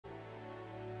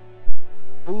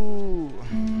Ooh.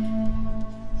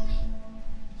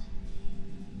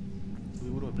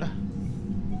 2012.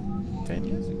 10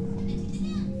 years ago.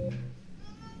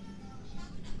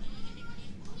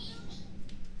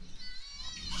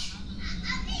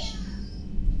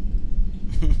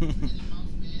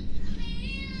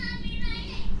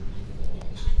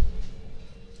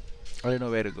 I don't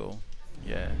know where to go.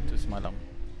 Yeah, to semalam.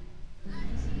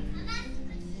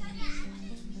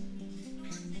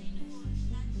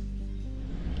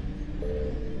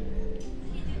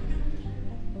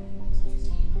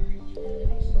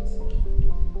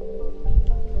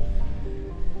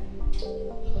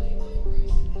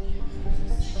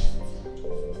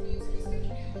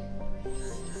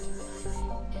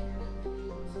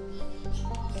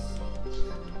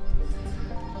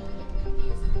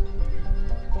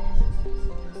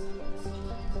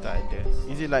 Tak ada.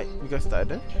 Is it like because tak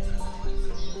ada?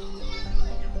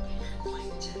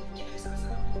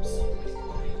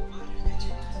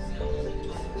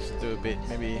 Stupid,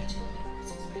 maybe.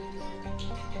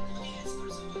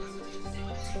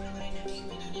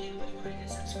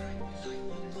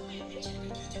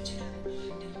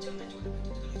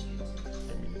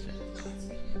 Let me check.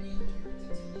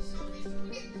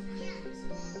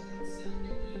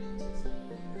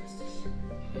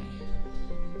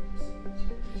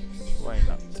 Why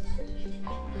not?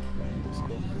 Let's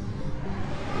go.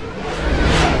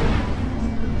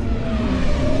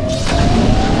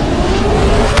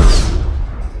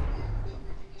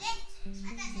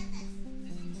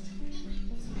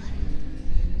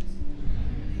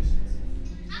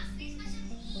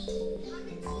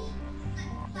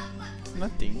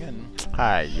 Nothing kan?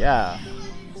 Ayah.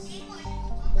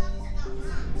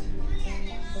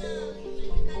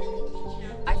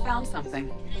 I found something.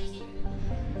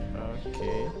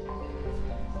 Okay.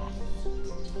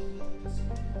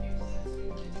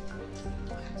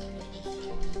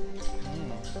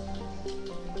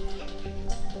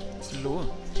 Slow.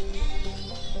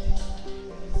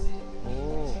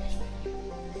 Oh.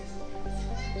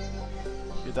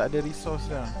 Dia tak ada resource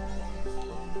dah.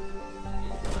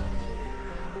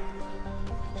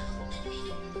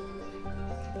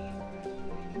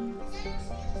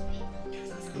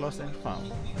 Lost and found.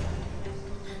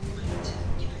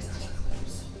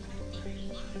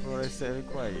 Or asset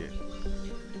required.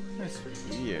 That's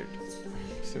weird.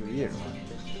 So weird, man.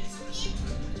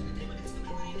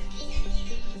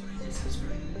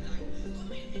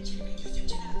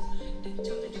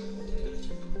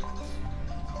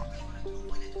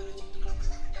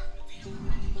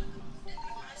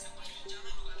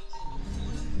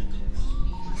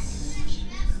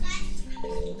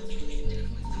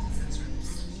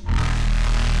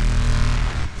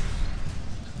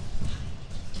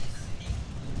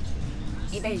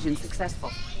 Evasion successful.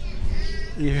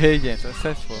 Evasion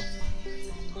successful.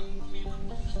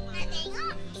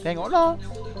 Tengoklah.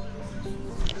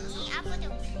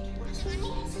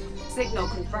 Signal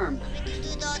confirmed.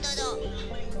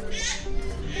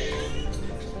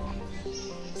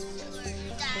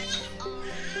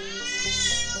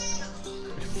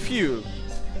 Fuel.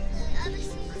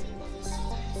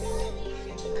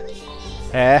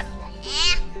 Eh?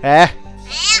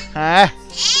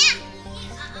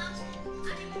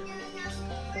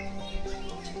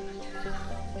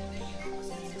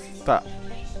 Tak.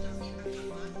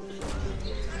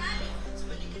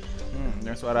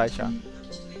 Dengan suara Aisyah.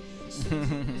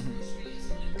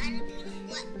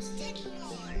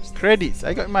 Credits.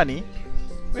 I got money.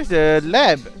 Where's the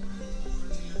lab?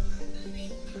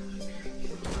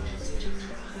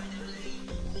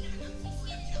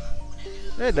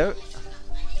 Hello.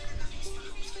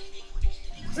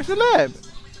 Where's the lab?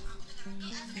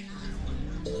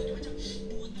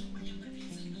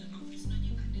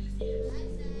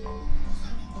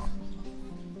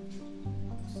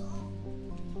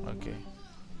 Okay.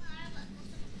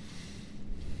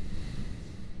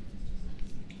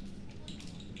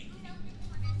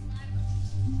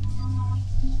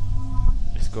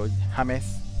 Let's go,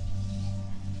 Hames.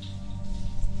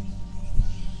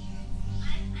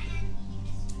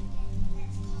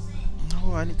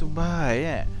 Oh, I need to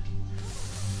buy,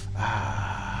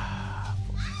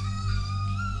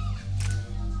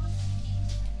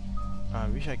 I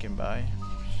wish I can buy.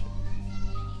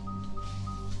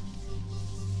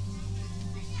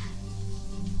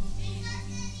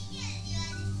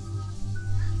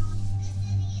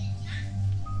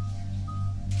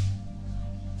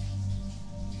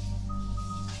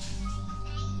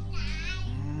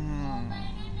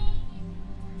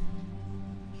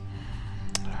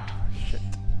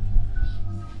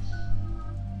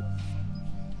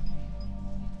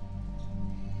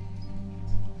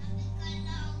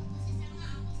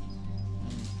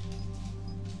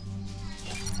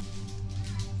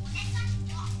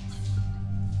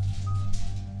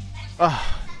 Ah,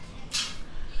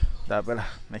 dah apalah,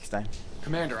 next time.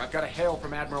 Commander, I've got a hail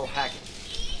from Admiral Hackett.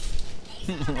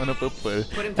 Warna purple.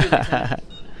 Put him through, Lieutenant.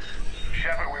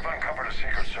 Shepard, we've uncovered a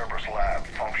secret Cerberus lab,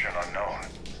 function unknown.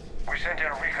 We sent in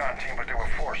a recon team, but they were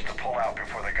forced to pull out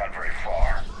before they got very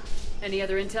far. Any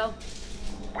other intel?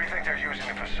 We think they're using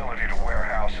the facility to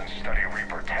warehouse and study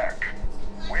Reaper tech.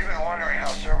 We've been wondering how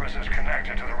Cerberus is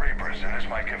connected to the Reapers, and this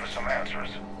might give us some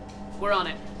answers. We're on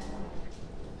it.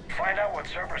 Find out what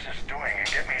Cerberus is doing and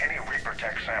get me any Reaper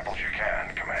tech samples you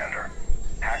can, Commander.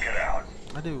 Hack it out.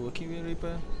 Ada working with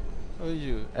Reaper. Oh,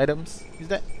 you Adams? Is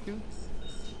that you?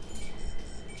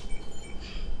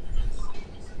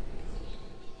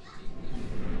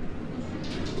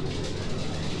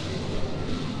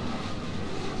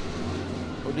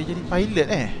 Oh, dia jadi pilot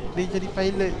Dia jadi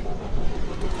pilot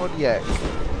untuk Kodiak.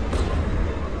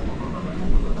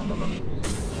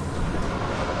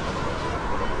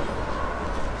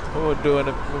 Oh, do warna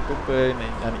purple ni.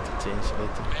 I need to change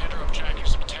later. Commander, I'm tracking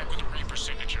some tech with a Reaper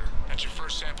signature. That's your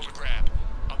first sample to grab.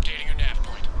 Updating your nav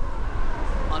point.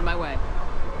 On my way.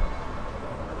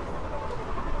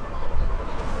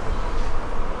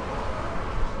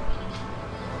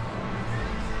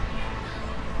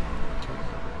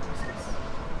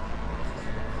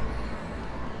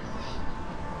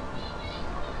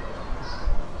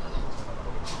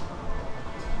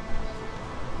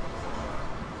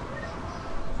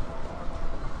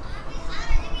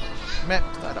 Map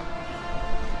tak ada.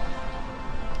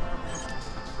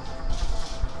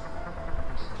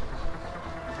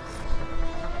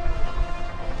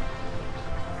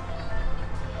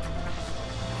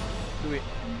 Duit.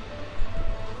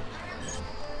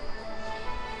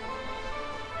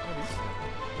 Habis.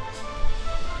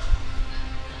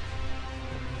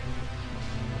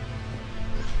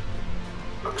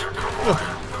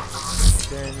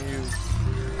 Damn you.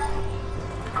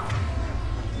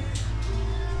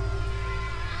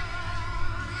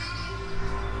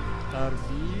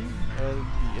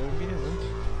 LB ni apa?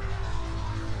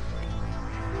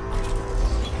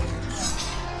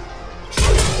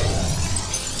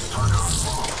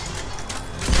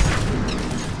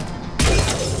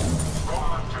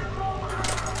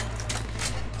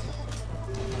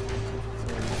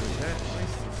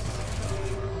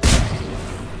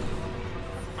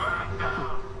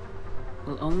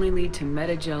 Will only lead to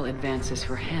metagel advances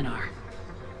for Hanar.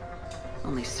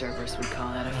 Only Cerberus would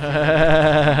call that a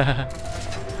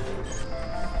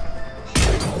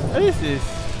What is this?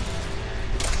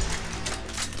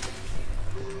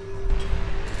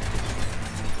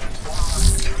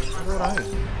 Alright.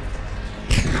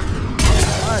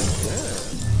 My God.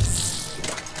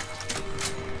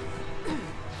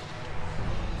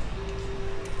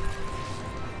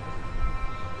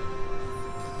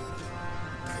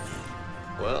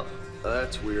 Well,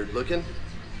 that's weird looking.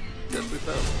 Guess we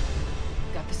found it.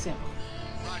 Got the sample.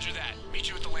 Roger that. Meet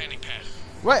you at the landing pad.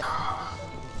 What?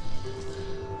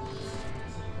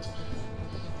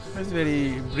 That's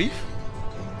very brief.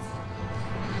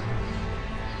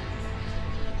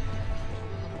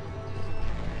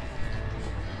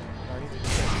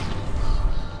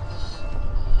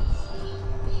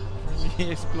 Let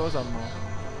me explore some more.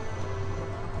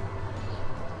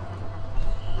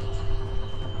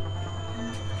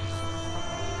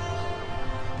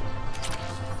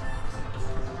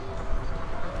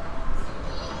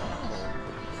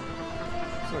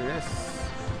 So yes,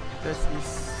 that is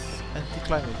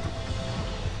anticlimactic.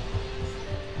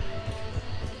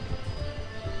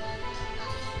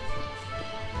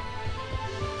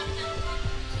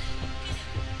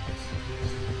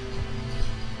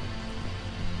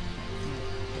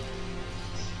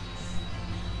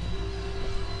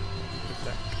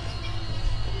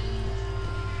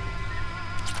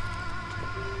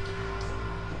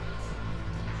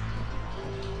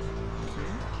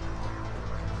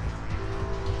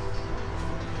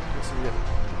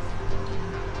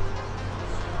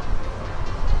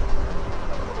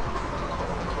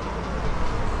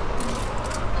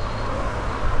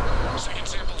 Second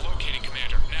sample located,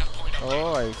 Commander. Nav point updated.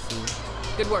 Oh, I see.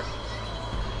 Good work.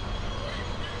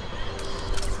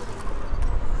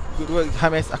 Good work,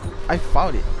 James. I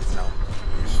found it now.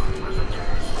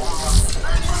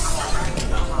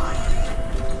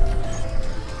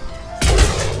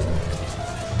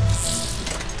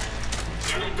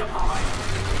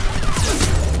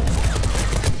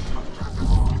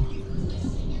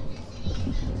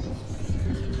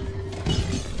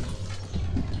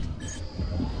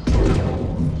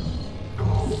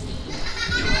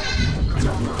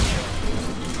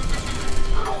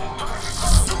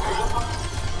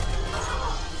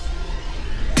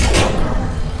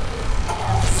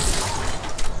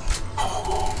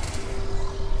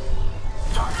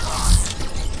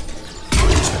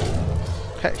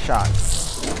 stuck.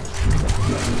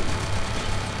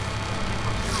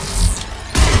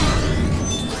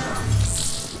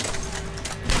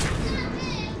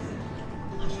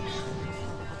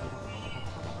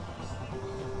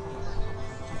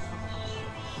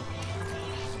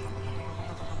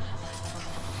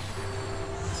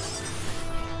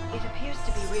 It appears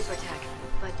to be Reaper tech,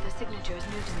 but the signature is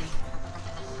new to me.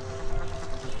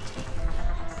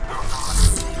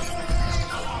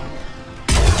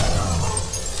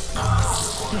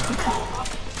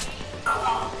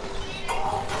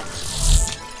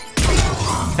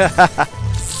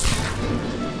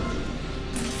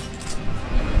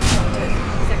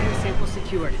 Secondary sample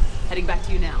secured. Heading back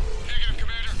to you now. Negative,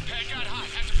 Commander. Pad got hot.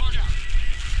 Have to bug out.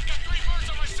 Got 3 birds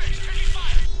on my 6. Taking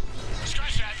fire.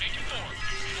 Scratch that. Make it 4.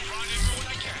 We'll rendezvous when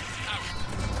I can. Out.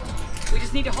 We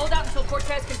just need to hold out until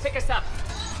Cortez can pick us up.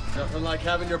 Nothing like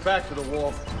having your back to the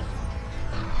wall.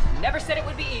 Never said it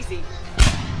would be easy.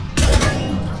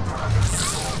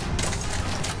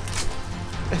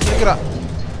 Look it up.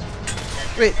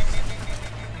 Wait.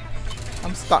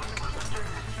 I'm stuck.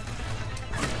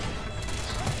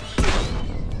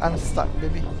 I'm stuck,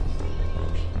 baby.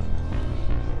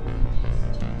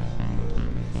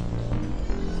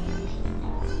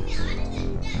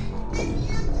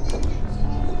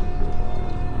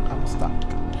 I'm stuck.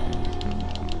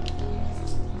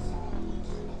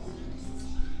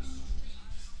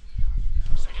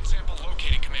 Second sample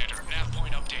located, Commander. Nav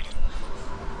point updated.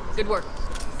 Good work.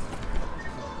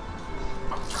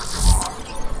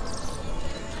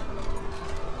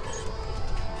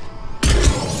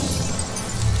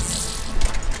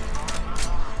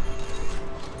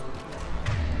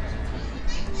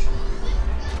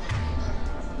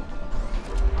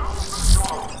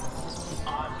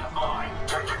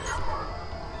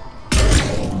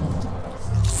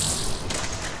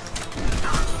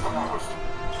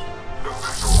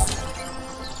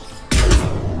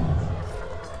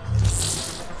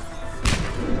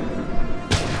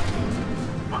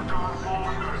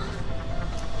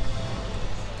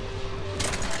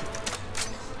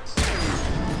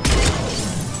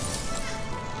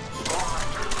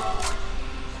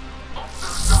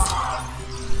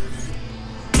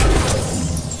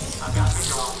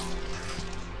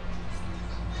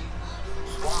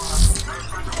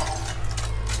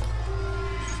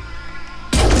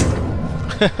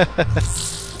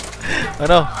 Oh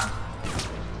no.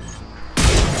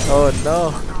 Oh no.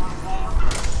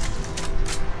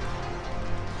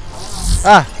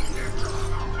 Ah.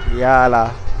 Iyalah.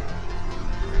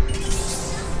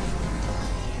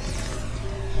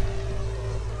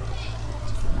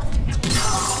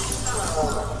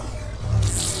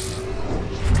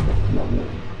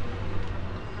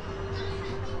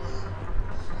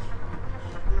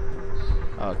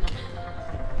 Okay.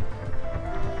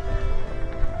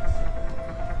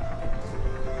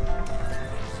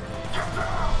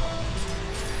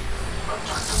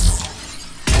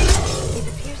 It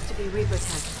appears to be Reaper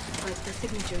tech, but the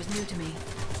signature is new to me.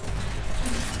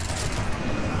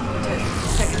 Cortez,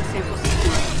 second sample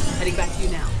secured. Heading back to you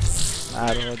now.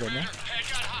 I don't know that, man. Pad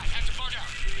got hot. Have to bug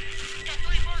out. Got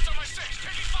 3 birds on my 6.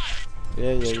 Taking fire.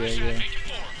 Yeah. Scratch that. Make it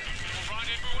 4. We'll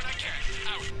rendezvous when I can.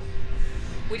 Out.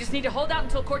 We just need to hold out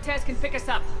until Cortez can pick us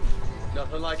up.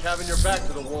 Nothing like having your back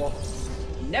to the wall.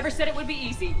 Never said it would be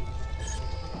easy.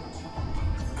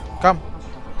 Come.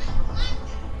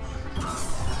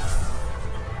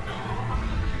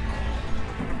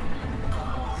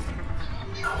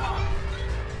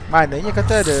 Mananya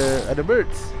kata ada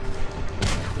birds.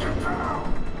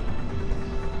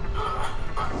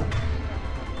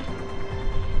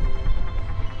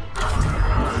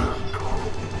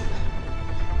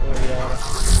 Oh ya.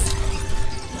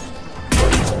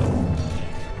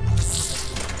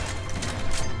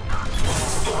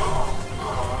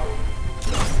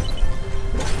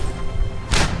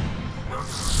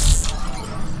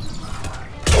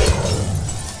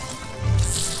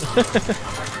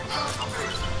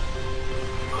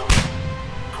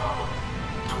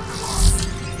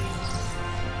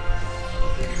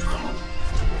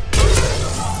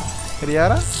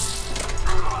 Riara?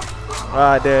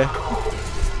 Ada.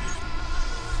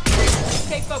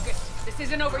 Stay focused. This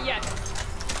isn't over yet.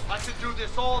 I could do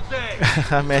this all day.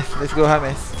 Hames, let's go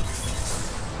Hames.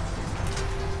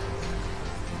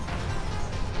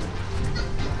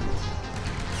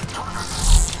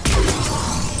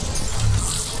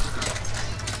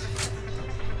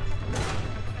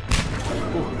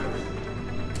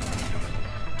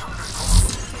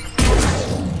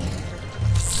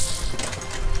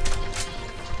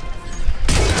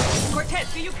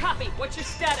 Cortez, do you copy? What's your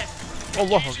status?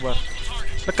 Allah Akbar.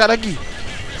 Dekat lagi.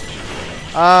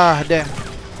 Ah, damn.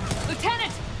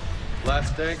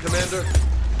 Last stand, Commander?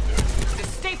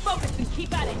 Just stay focused and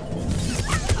keep at it.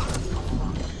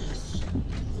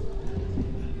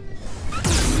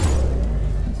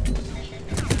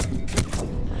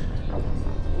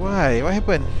 Why? What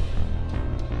happened?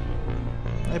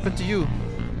 What happened to you?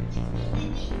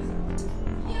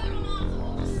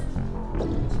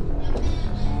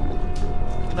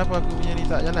 Kenapa aku punya ni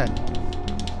tak jalan?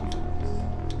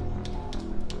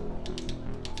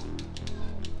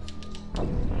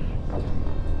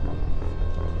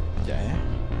 Sekejap ya.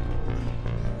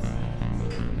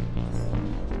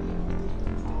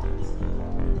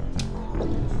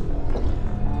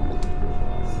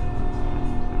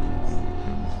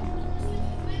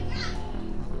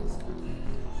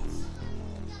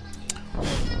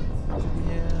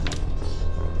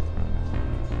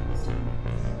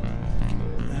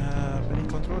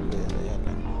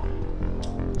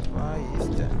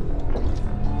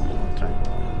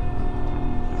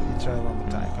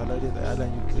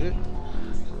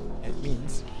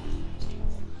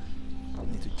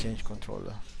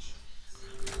 Controller.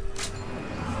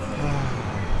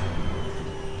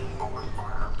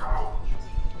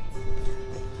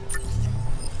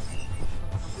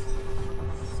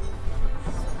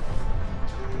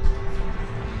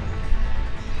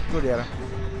 Go there.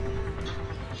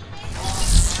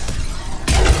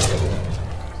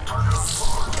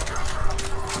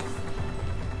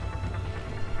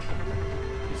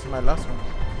 This is my last one.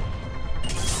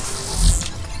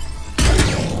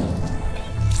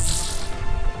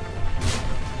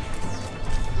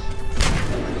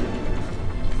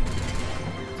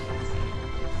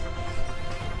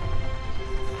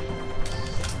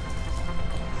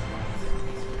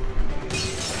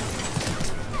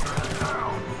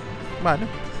 Mana?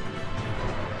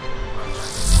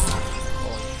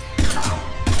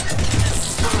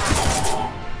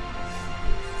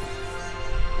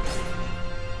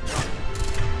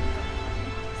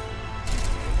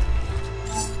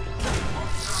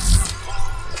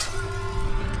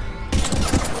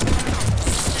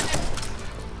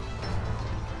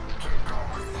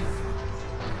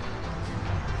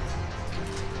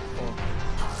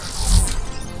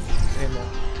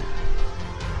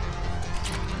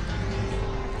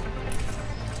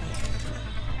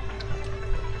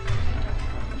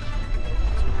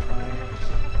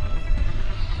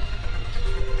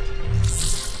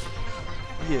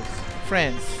 Yes,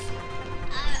 friends.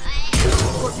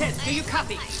 Cortez, do you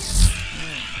copy?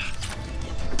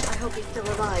 I hope he's still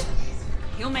alive.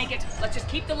 He'll make it. Let's just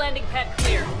keep the landing pad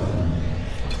clear.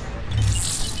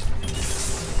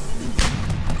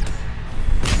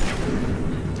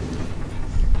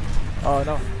 Oh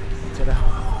no. Macam dah.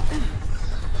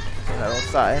 Dah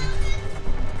rosak kan.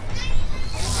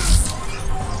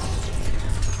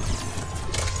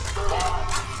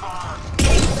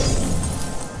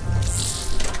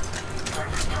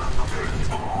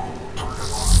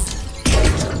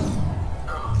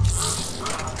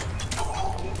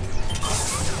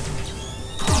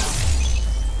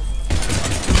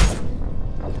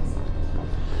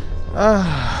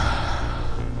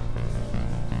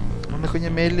 Mana aku punya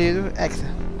melee tu X.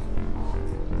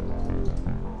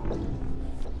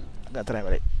 Agak try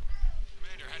balik.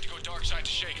 Commander had to go dark side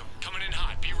to shake him. Coming in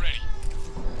hot. Be ready.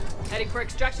 Heading for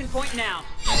extraction point now.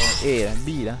 A dan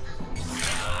B lah.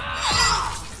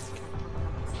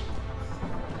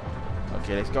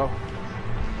 Okay, let's go.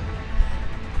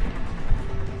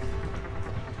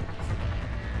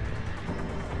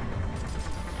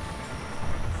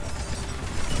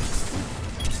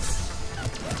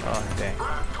 Oh, dang.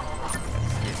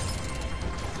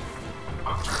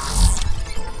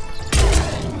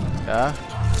 Dah.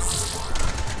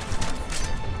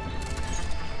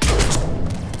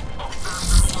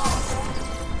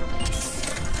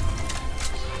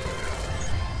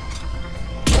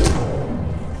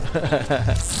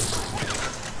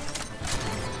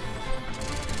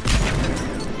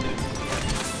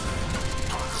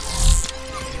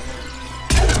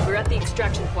 We're at the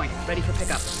extraction point, ready for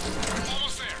pickup.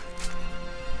 Almost there.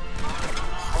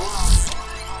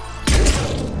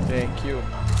 Thank you.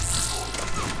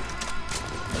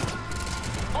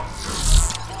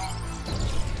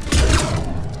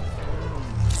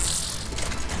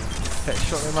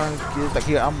 Headshot memang kita tak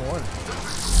kira armor kan?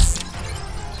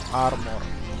 Armor.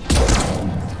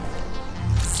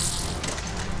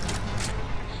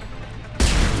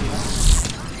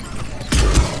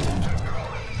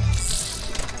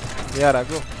 Biar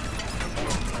aku.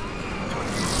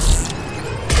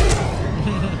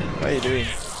 What are you doing?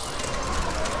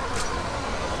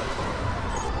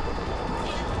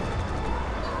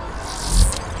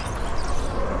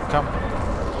 Come.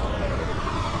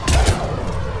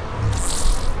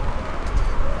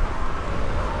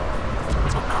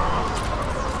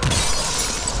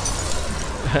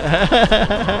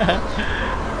 Commander,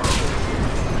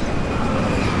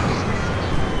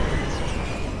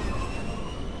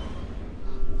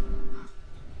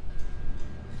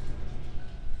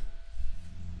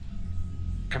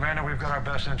 we've got our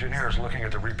best engineers looking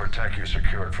at the Reaper tech you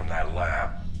secured from that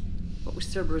lab. What was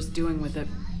Cerberus doing with it?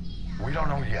 We don't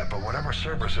know yet, but whatever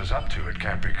Cerberus is up to, it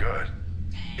can't be good.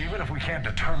 Even if we can't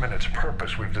determine its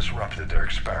purpose, we've disrupted their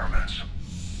experiments.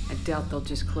 I doubt they'll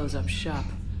just close up shop.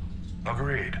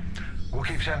 Agreed. We'll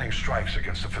keep sending strikes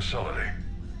against the facility.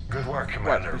 Good work, What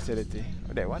Commander. facility?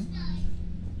 Oh, that one?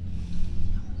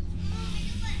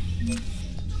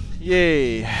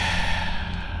 Yay!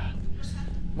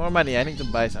 More money, I need to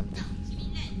buy something.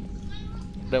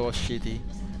 That was shitty.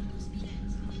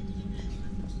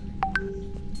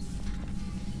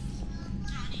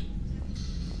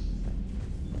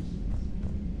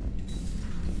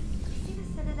 See the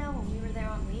Citadel when we were there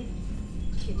on leave?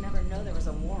 You'd never know there was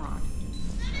a war on.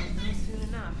 We'll know soon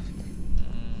enough.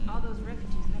 All those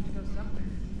refugees have to go somewhere.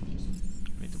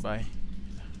 Need to buy.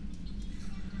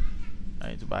 I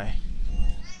need to buy.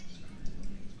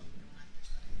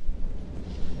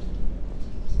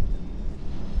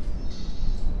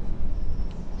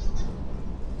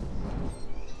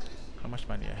 How much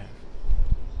money I have?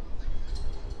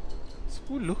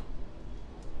 10.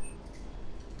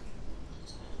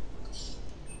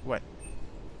 What?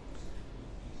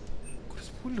 Kau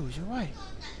 10 je, why?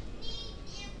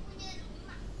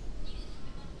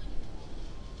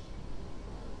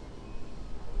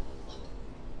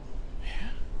 Ya?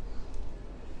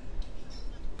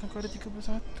 Kan kau ada 31.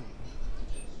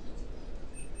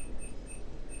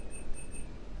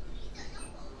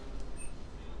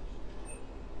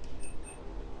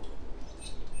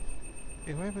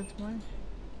 What happened to mine?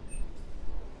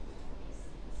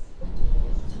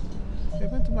 What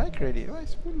happened to my credit? Why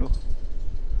is 10?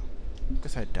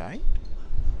 Because I died?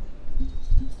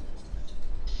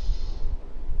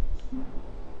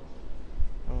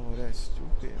 Oh, that's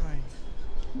stupid, right?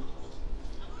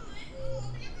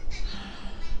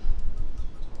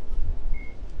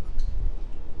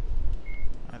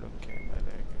 I don't care about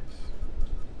that, I guess.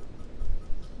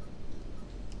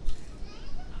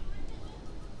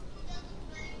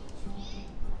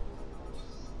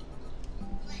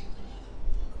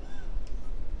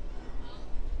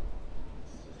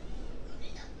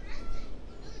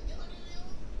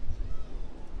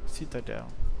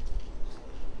 Citadel.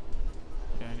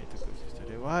 Yeah, I need to go to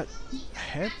Citadel. What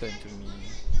happened to me?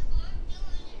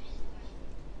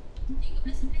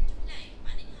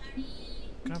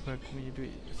 Kenapa aku punya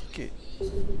duit sikit?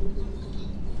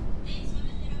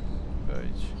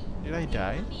 Gosh. Did I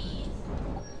die?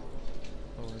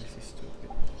 Oh, this is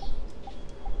stupid.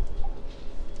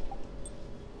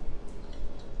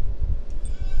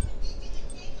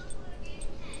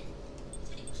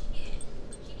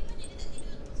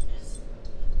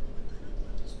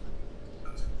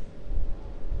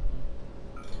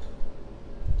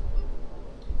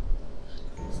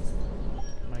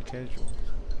 Casual.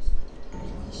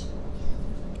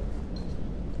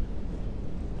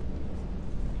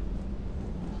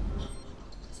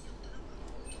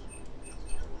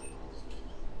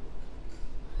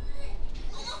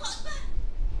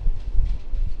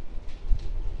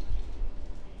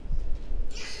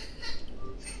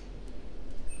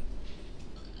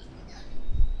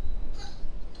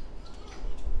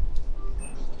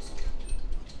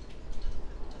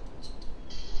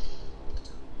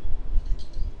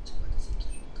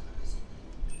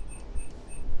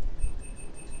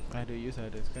 I do use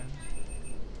others, kan?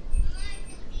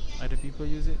 Other people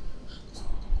use it?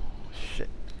 Oh, shit.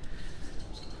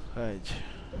 Fudge.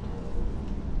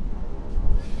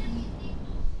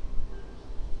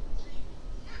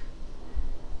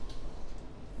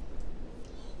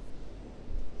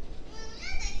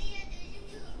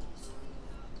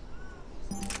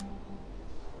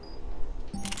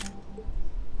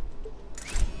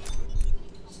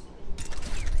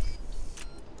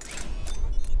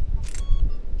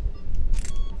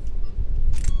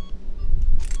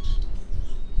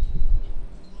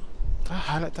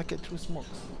 Highlight target through smokes.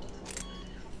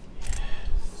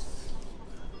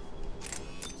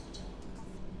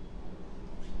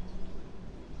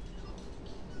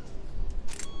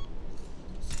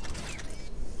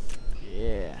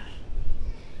 Yeah.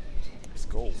 Let's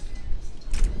go.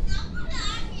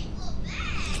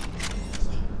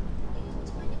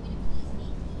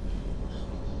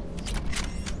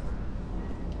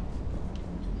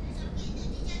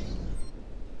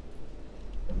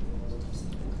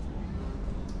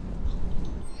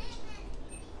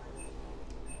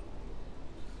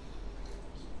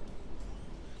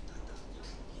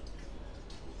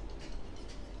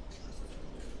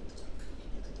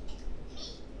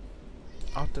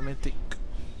 automatic.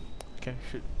 Can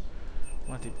shoot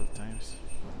multiple times.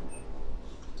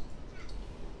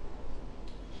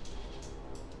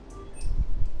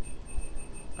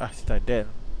 Citadel.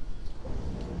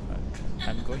 Fuck.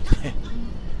 I'm going there.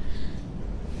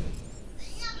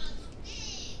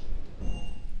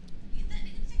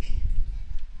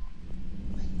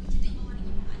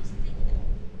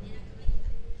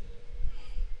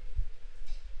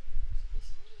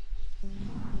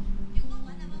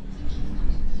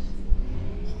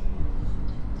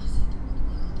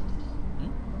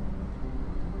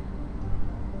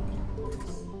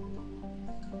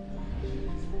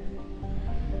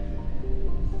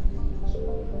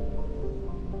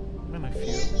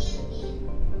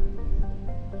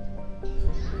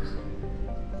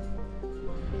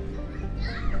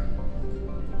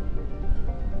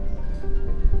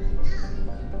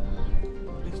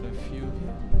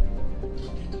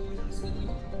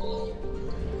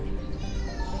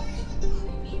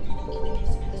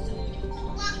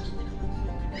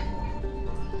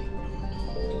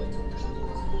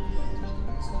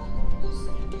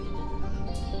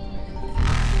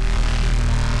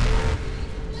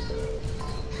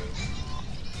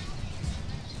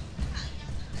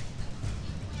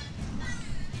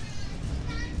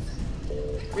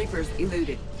 Reapers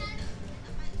eluded.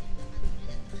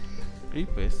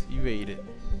 Reapers evaded.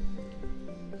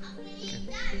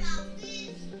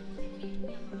 Okay.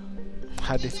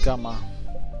 Hadis Gamma.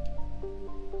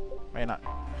 Why not?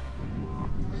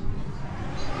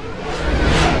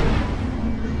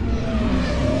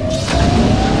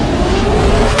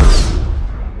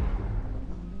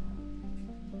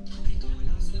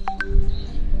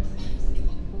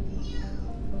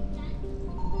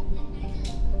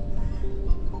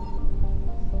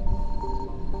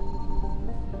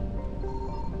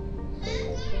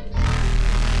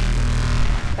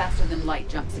 Faster than light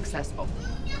jump successful.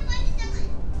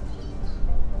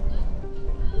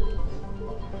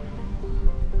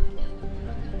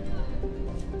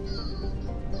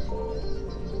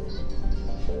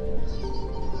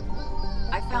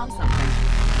 I found something.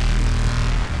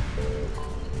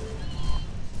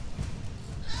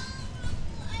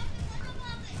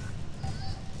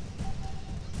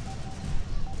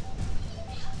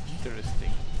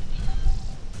 Interesting.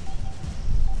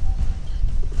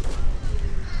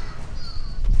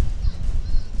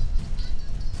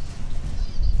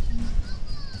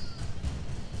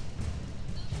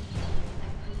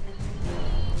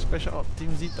 Special Op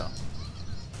Team Zeta.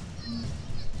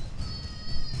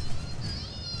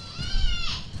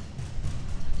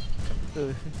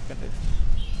 Kan ada.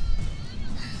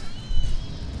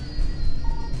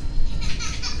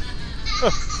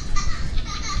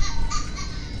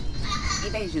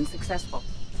 Evasion successful.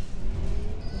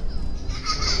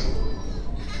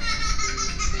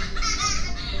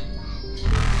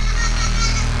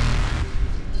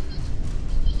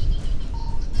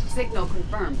 Signal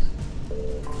confirmed.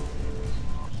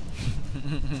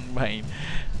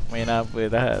 main apa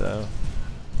dah tau.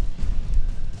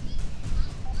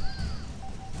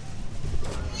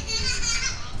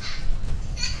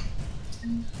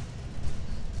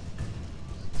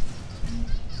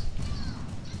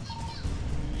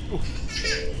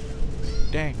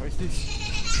 Dang, what's this?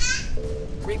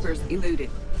 Reapers eluded.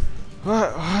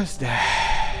 What was that?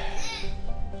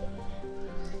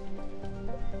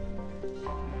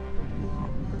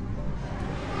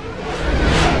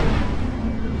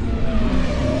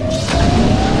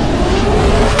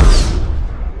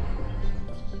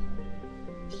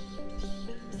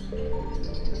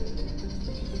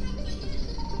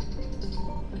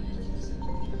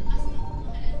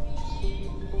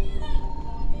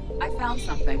 I found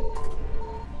something.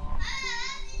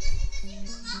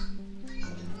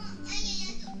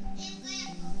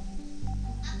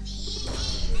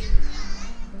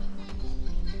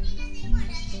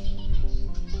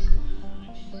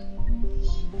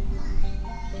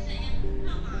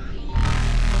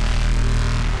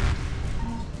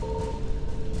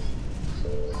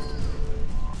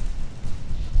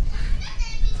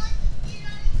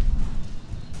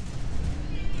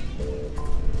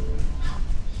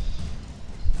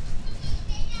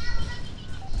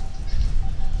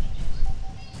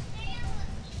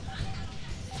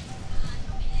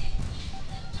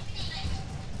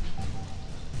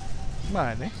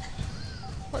 Mana?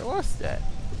 What was that?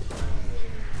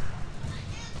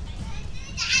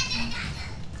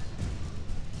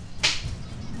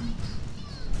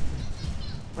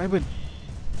 Raven.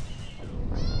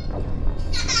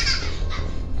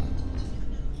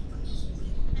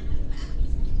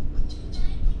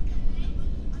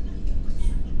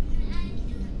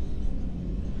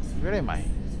 Where am I?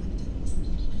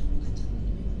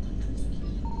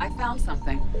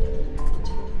 something.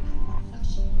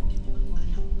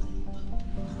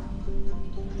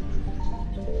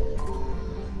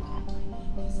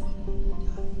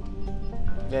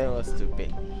 That was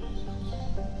stupid.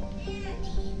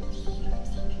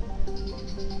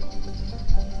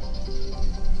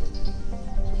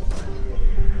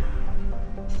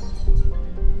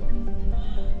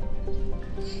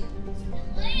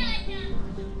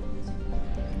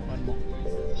 One more.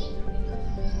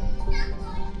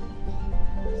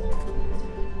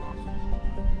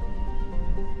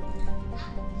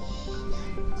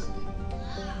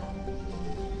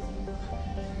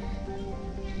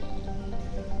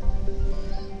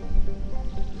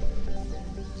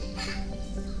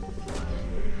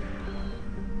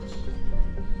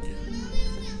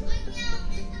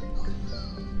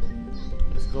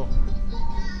 Let's go.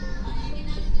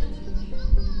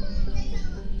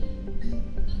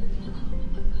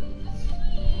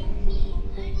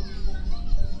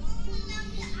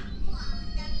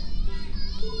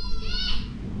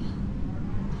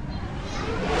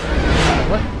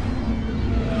 What?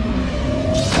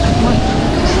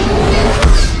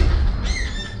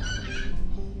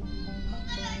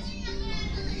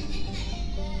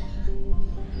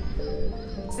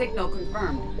 Signal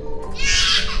confirmed.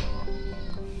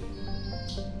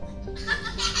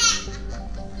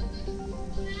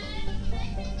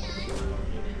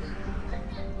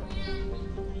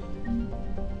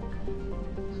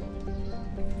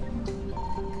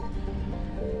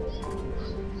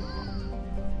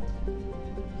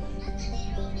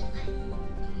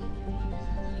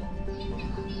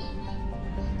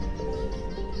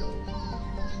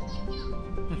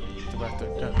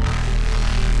 Beratur dah.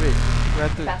 Wait,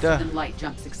 beratur Faster dah. than light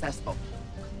jump successful.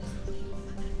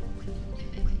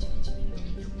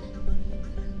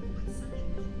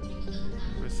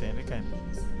 Persen dia kan.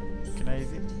 Can I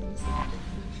exit?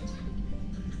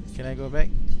 Can I go back?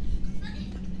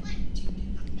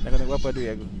 Nak kena berapa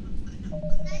duit aku?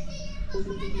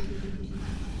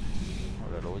 Oh,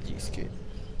 dah logik sikit.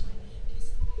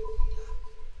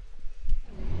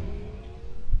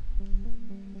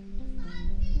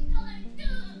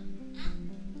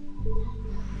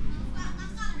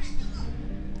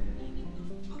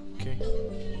 Okay.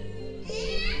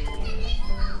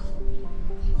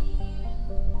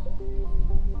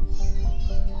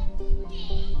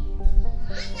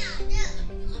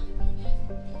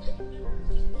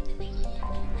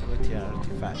 Prothean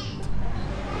artifact.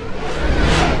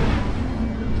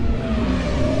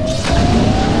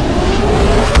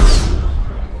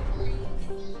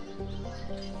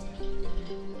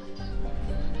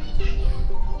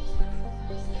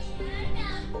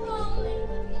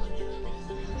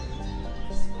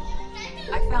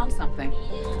 I found something.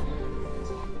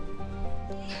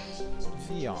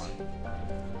 Xeon.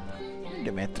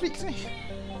 The Matrix ni.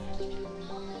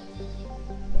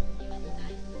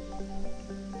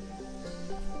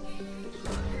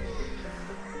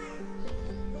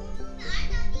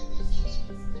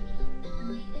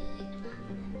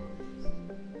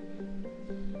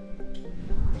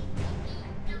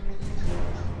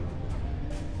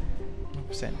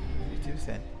 Percent,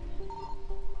 50%.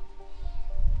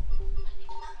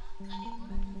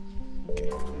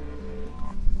 Okay.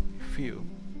 Few.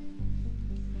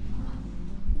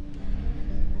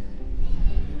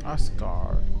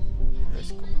 Asgard.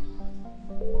 Let's go.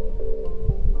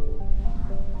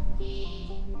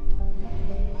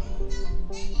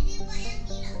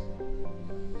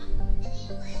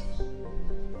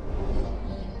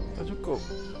 Tak cukup.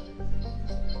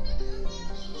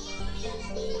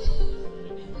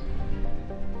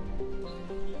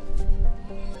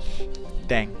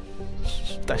 Dang.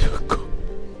 Tak cukup.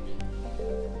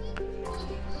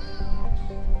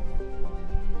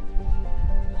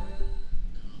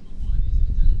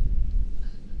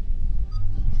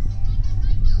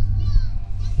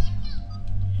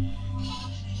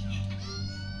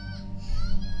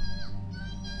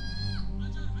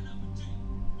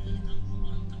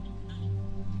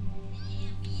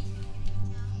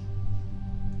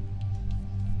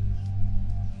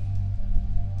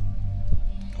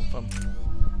 Confirm.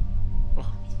 Oh.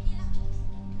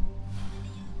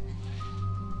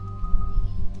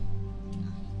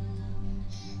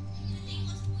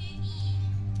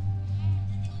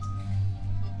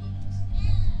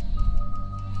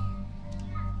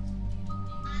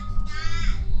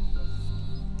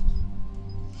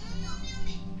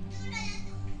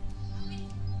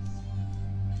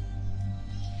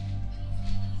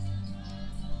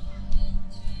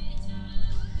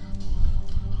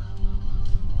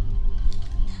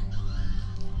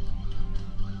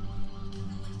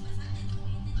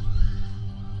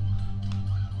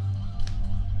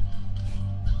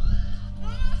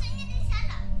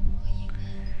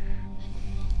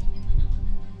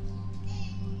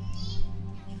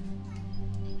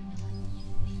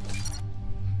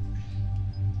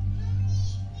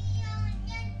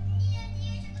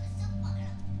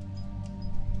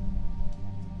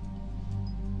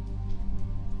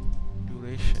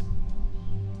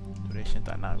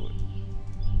 tanah gue.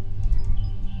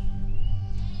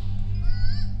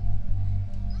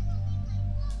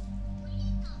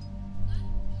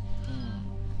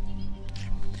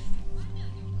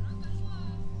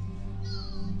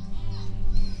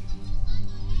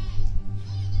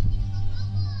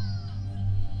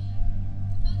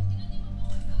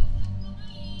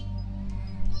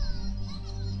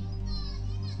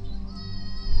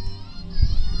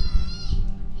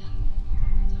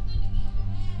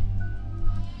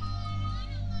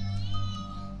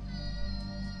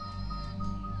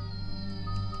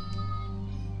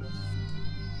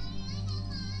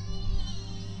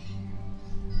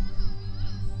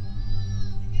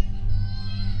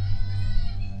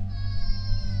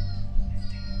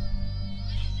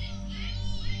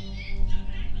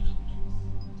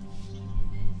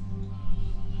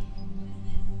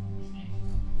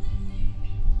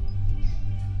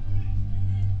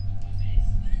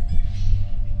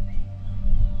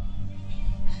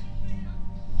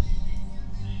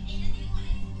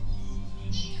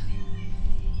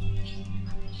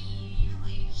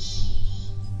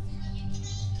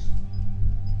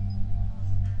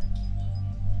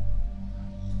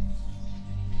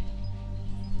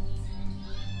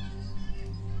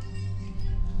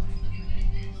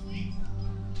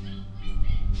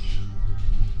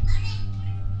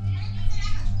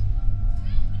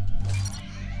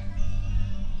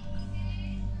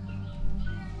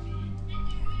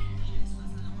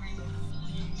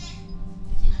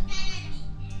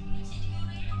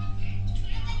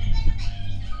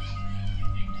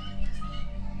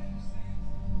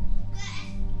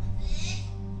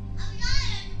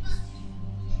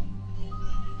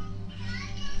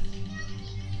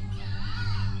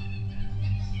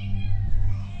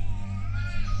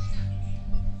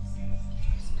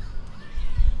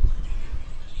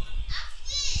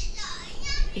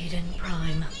 Eden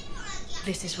Prime.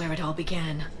 This is where it all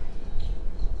began.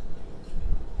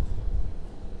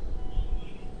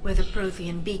 Where the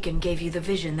Prothean beacon gave you the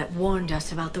vision that warned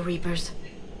us about the Reapers.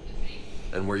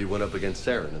 And where you went up against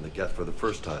Saren and the Geth for the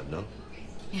first time, no?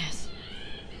 Yes.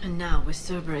 And now, with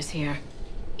Cerberus here,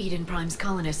 Eden Prime's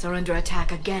colonists are under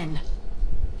attack again.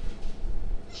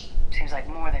 Seems like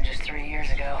more than just 3 years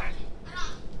ago.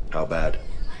 How bad?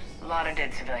 A lot of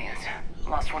dead civilians.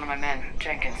 Lost one of my men,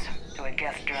 Jenkins, to a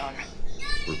Geth drone.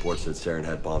 Reports said Saren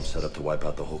had bombs set up to wipe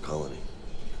out the whole colony.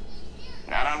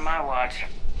 Not on my watch.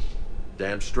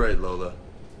 Damn straight, Lola.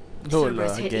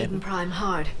 Cerberus hit again. Eden Prime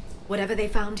hard. Whatever they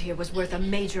found here was worth a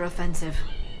major offensive.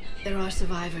 There are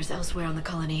survivors elsewhere on the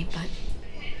colony, but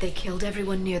they killed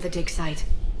everyone near the dig site.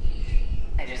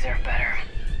 They deserve better.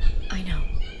 I know.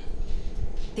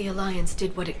 The Alliance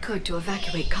did what it could to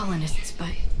evacuate colonists,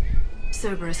 but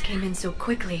Cerberus came in so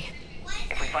quickly.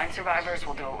 If we find survivors,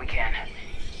 we'll do what we can.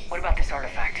 What about this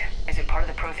artifact? Is it part of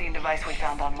the Prothean device we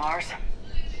found on Mars?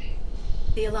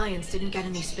 The Alliance didn't get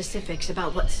any specifics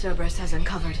about what Cerberus has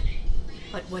uncovered.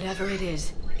 But whatever it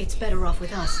is, it's better off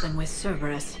with us than with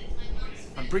Cerberus.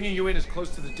 I'm bringing you in as close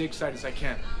to the dig site as I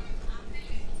can.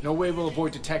 No way we'll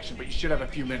avoid detection, but you should have a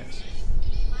few minutes.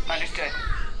 Understood.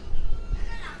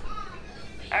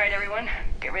 Alright, everyone.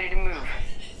 Get ready to move.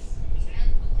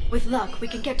 With luck, we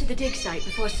can get to the dig site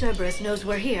before Cerberus knows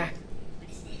we're here.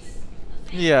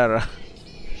 Iya.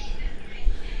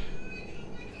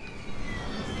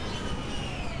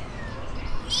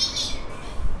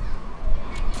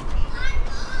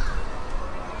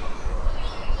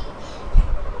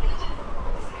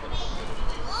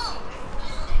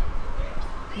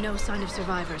 No sign of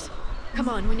survivors. Come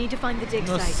on, we need to find the dig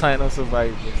No site. sign of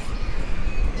survivors.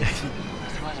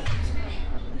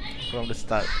 From the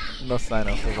start, no sign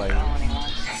of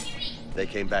survivors. They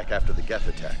came back after the Geth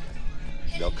attack.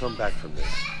 They'll come back from this.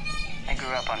 I grew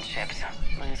up on ships.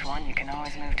 Lose one, you can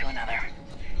always move to another.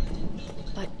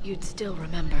 But you'd still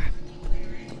remember.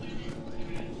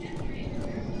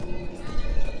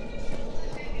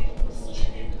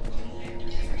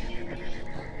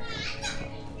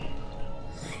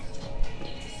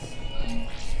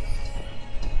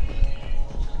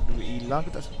 Hilang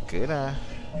kita suka dah.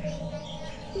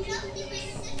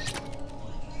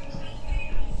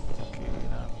 Oke,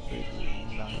 kenapa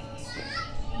hilang?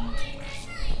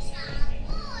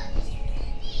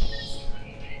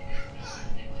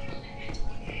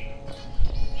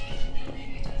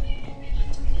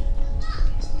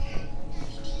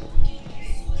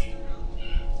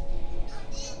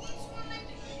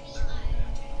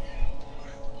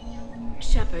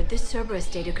 Shepard, this Cerberus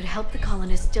data could help the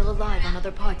colonists still alive on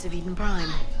other parts of Eden Prime.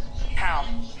 How?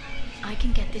 I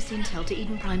can get this intel to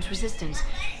Eden Prime's resistance.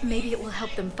 Maybe it will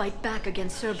help them fight back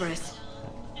against Cerberus.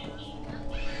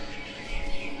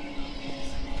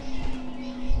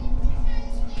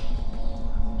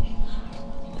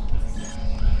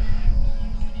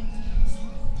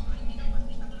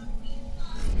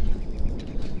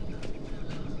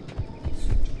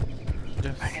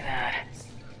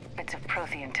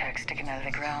 artifact sticking out of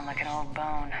the ground like an old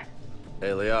bone. Hey,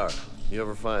 Liara, you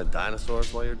ever find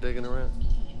dinosaurs while you're digging around?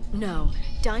 No.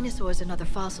 Dinosaurs and other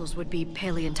fossils would be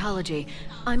paleontology.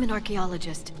 I'm an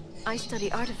archaeologist. I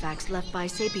study artifacts left by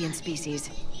sapient species.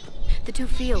 The two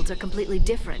fields are completely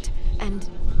different, and...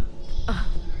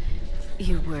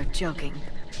 you were joking.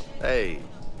 Hey,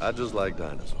 I just like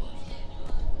dinosaurs.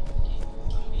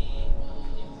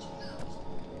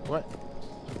 What?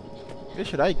 Where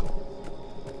should I go?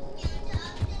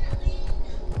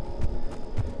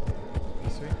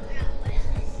 This way?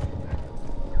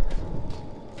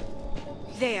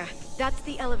 There. That's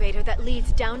the elevator that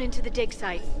leads down into the dig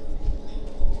site.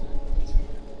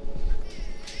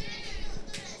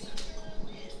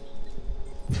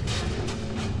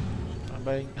 I'm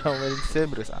wearing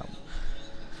Cerberus armor.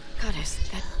 Goddess,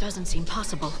 that doesn't seem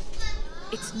possible.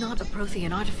 It's not a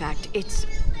Prothean artifact, it's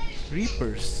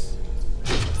Reapers.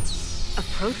 a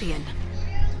Prothean.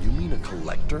 You mean a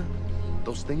collector?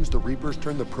 Those things the Reapers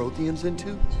turn the Protheans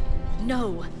into?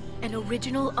 No, an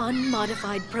original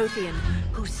unmodified Prothean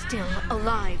who's still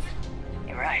alive.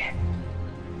 You're right.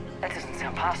 That doesn't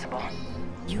sound possible.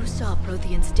 You saw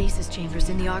Prothean stasis chambers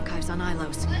in the archives on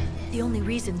Ilos. The only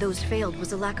reason those failed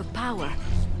was a lack of power.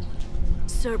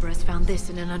 Cerberus found this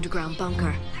in an underground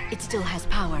bunker. It still has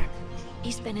power.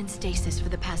 He's been in stasis for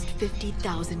the past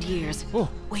 50,000 years. Oh,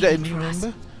 waiting for us.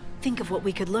 Think of what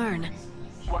we could learn.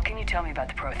 What can you tell me about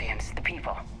the Protheans, the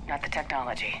people, not the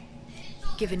technology?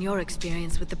 Given your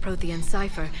experience with the Prothean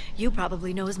cipher, you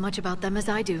probably know as much about them as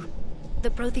I do. The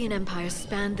Prothean Empire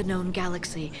spanned the known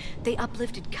galaxy. They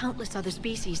uplifted countless other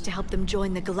species to help them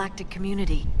join the galactic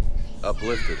community.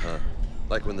 Uplifted, huh?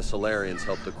 Like when the Solarians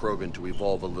helped the Krogan to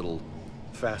evolve a little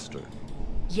faster.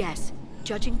 Yes.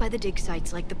 Judging by the dig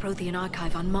sites like the Prothean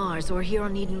Archive on Mars or here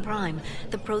on Eden Prime,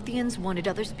 the Protheans wanted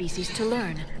other species to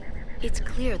learn. It's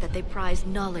clear that they prize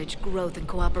knowledge, growth, and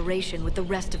cooperation with the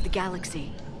rest of the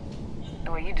galaxy.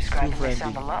 The way you describe them, they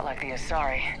sound a lot like the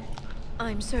Asari.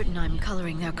 I'm certain I'm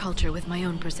coloring their culture with my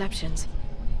own perceptions.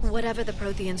 Whatever the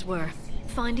Protheans were,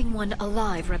 finding one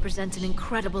alive represents an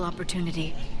incredible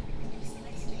opportunity.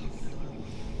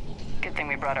 Good thing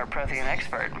we brought our Prothean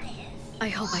expert. I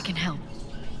hope I can help.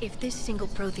 If this single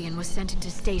Prothean was sent into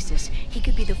stasis, he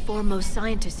could be the foremost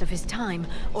scientist of his time,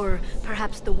 or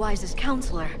perhaps the wisest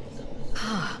counselor.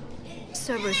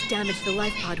 Cerberus damaged the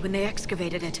life pod when they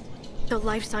excavated it. The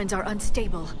life signs are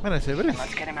unstable. Mana Cerberus?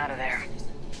 Let's get him out of there.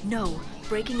 No,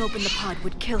 breaking open the pod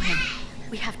would kill him.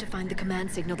 We have to find the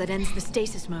command signal that ends the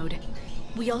stasis mode.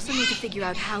 We also need to figure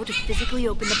out how to physically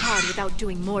open the pod without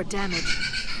doing more damage.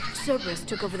 Cerberus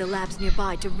took over the labs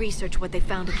nearby to research what they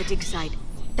found at the dig site.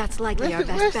 That's likely our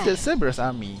best Where's bet. the Cerberus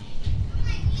army?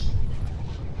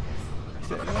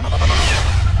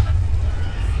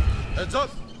 Heads up!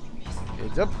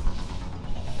 Heads up.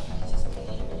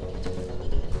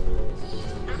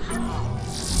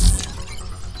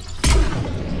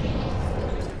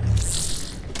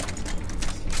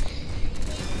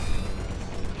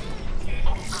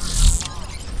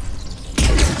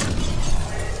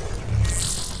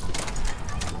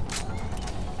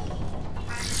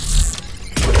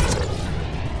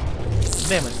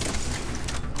 Demon.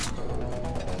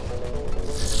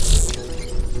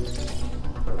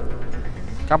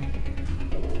 Come.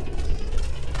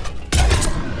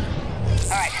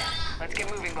 Alright, let's get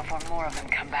moving before more of them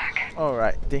come back.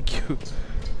 Alright, thank you.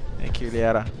 Thank you,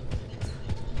 Liara.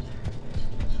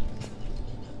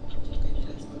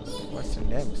 What's your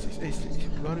name?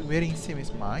 You are wearing same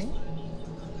as mine?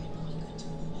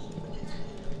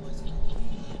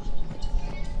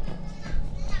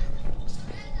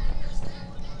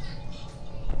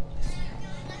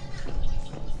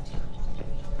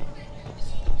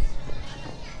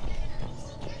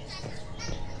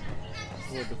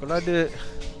 Kalau ada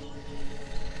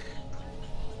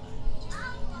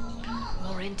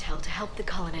more intel to help the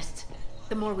colonists.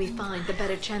 The more we find, the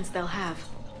better chance they'll have.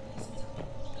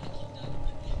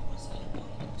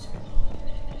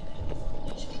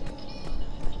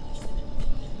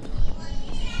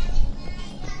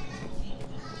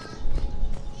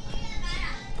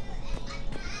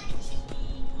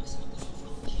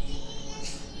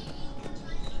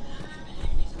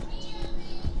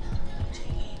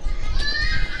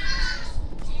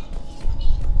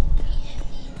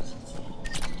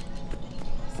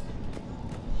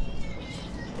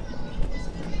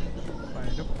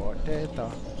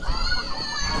 Potato.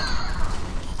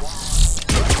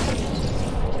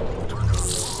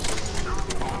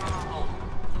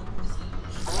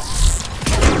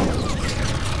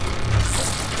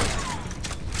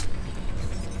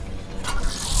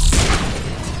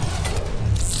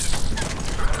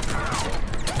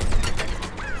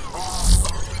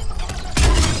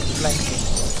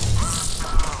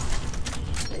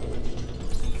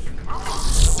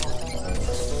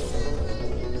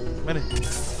 Mana?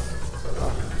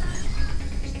 Oh.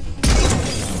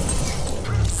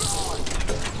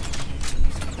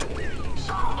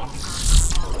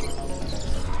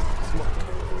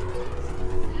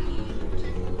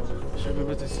 Should be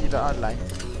able to see the outline.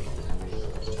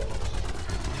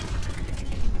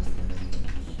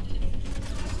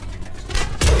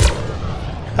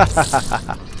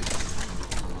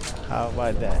 How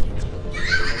about that?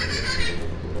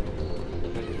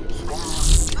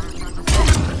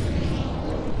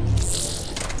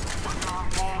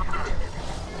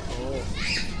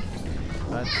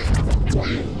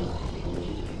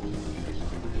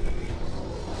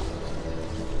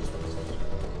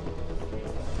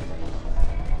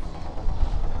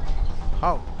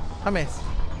 How? Hames.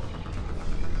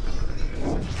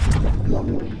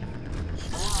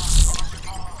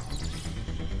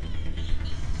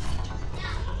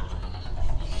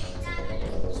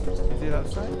 Is it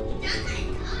outside?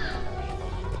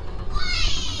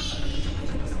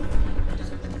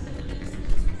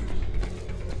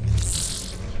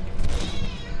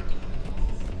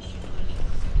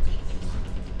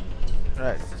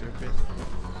 Right, stupid.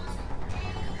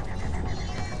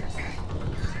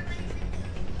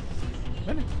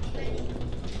 Mana?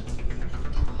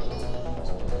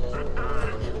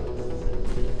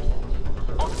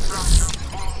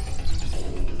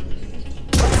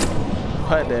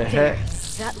 What the heck?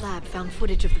 That lab found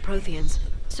footage of the Protheans.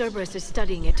 Cerberus is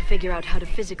studying it to figure out how to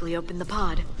physically open the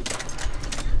pod.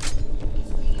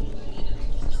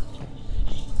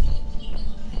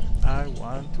 I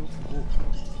want to fool.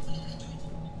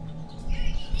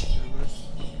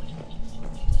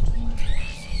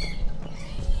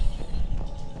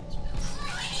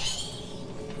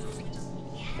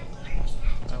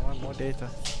 I want more data.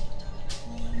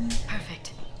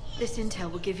 Perfect. This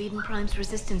intel will give Eden Prime's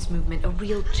resistance movement a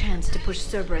real chance to push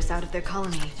Cerberus out of their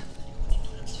colony.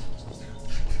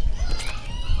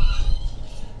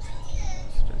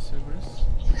 Cerberus.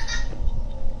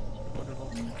 What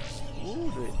about?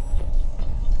 Ooh, great.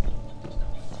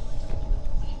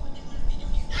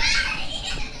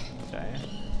 Giant.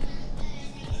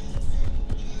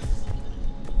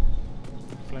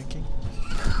 Flanking.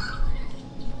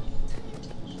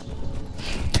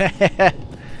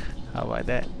 How about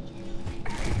that?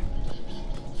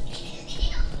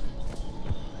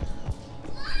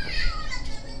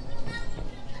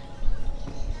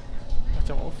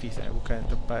 Macam office bukan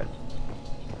tempat.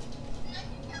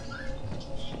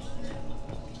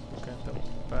 Bukan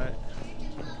tempat.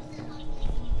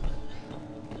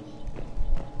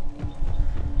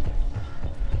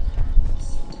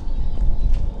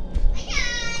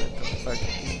 Bukan tempat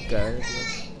tinggal.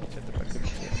 Macam tempat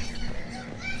kerja.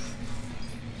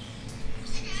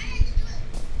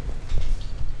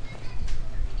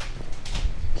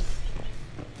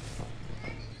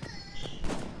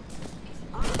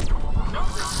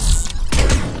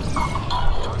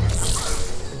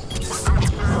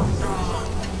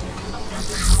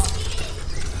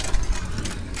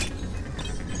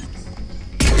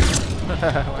 What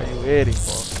are you waiting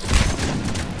for?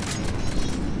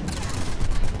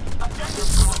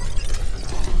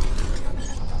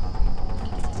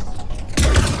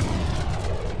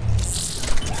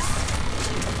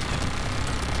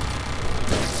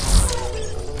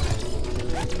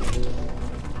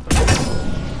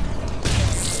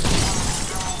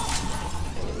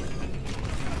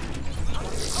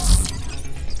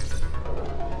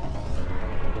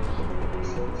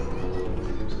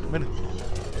 Mana?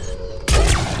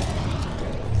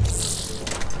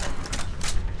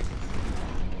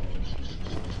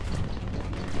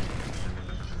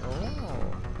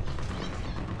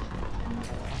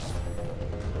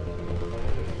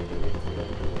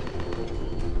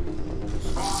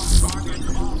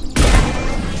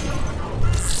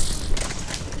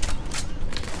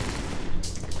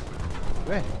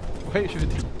 Where are you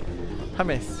shooting?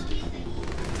 Hames.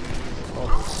 Oh.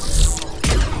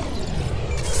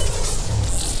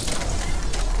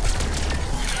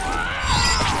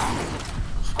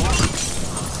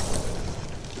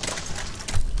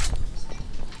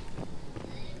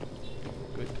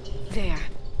 There.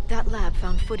 That lab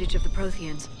found footage of the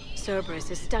Protheans.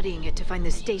 Cerberus is studying it to find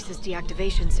the stasis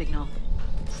deactivation signal.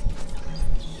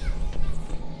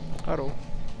 Hello.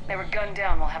 They were gunned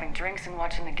down while having drinks and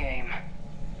watching the game.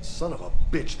 Son of a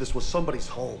bitch, this was somebody's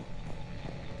home.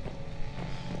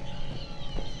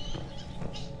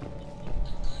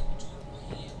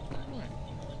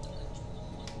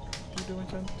 You doing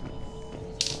something?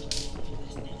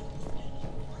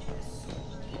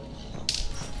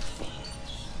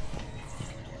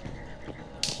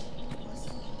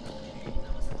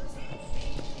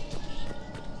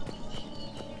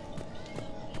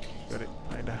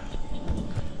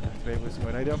 Famous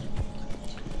one item.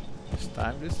 It's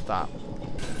time to stop.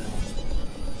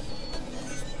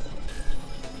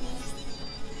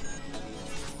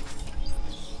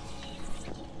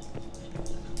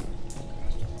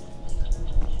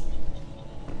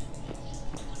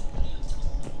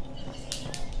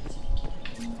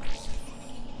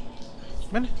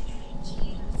 Mana?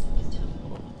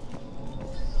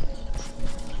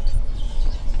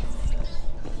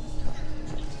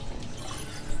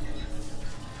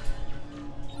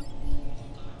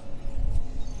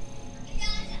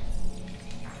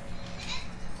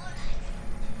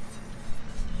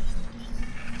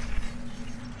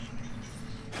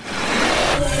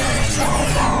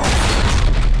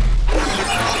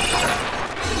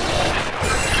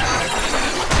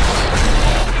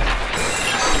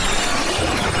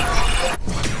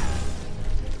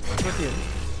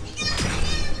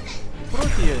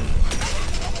 Prothean.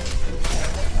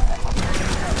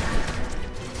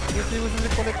 Yes, he was in the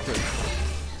collector.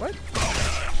 What?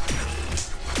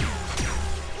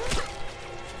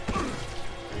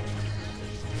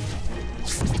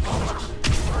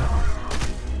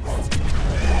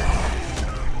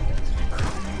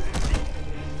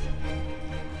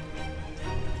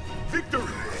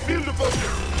 Victory! Field of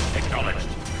ocean! Acknowledged.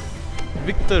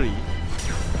 Victory.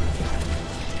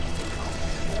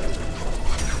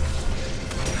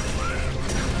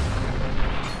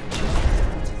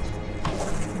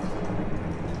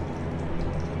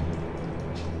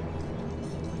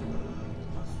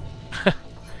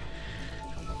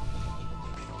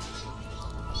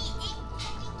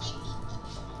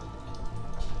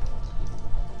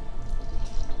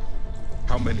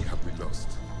 How many have we lost?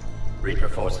 Reaper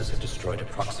forces have destroyed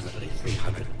approximately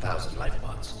 300,000 life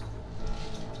pods.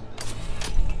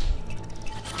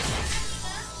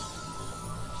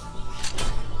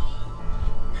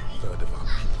 Third of our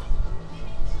people.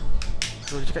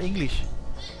 So dia cakap English.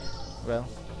 Well.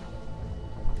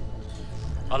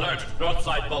 Alert! North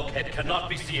side bulkhead cannot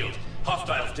be sealed.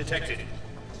 Hostiles detected.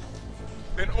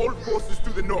 Then all forces to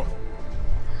the north.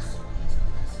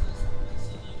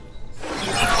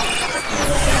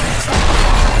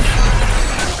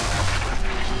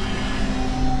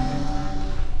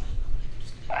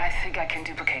 I think I can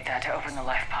duplicate that to open the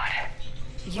life pod.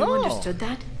 You understood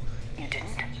that? You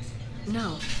didn't?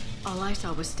 No. All I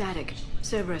saw was static.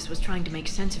 Cerberus was trying to make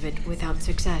sense of it without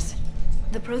success.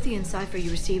 The Prothean cipher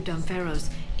you received on Pharaohs,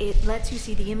 it lets you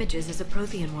see the images as a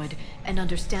Prothean would and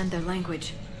understand their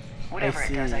language. Whatever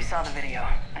it does, I saw the video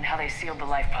and how they sealed the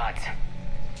life pods.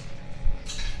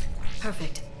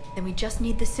 Perfect. Then we just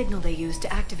need the signal they use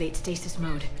to activate stasis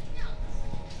mode.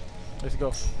 Let's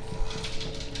go.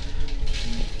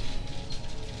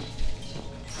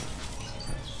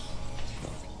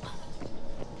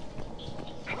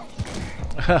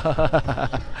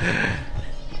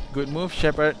 Good move,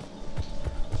 Shepard.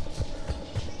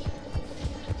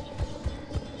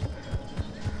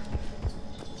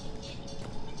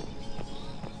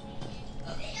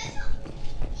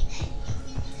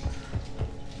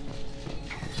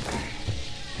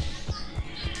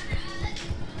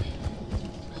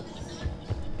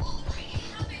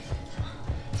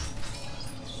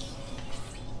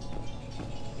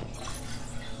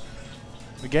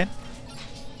 Again?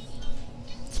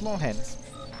 Small hands.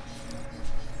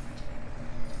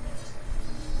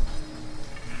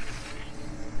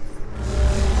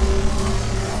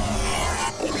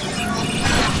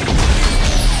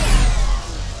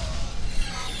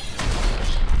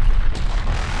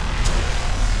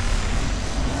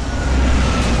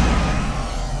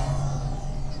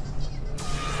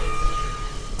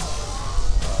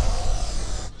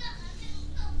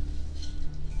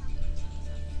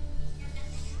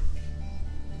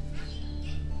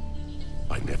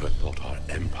 I never thought our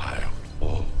empire would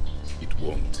fall. It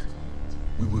won't.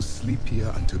 We will sleep here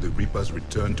until the Reapers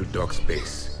return to dark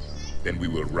space. Then we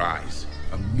will rise,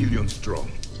 1,000,000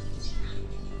 strong.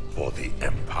 For the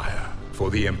Empire. For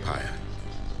the Empire.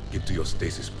 Get to your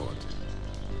stasis pod.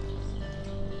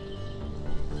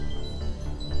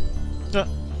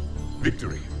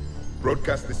 Victory.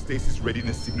 Broadcast the stasis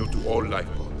readiness signal to all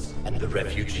life pods. And the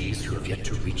refugees who have yet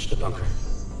to reach the bunker.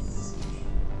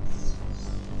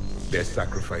 Their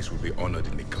sacrifice will be honored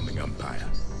in the coming Empire.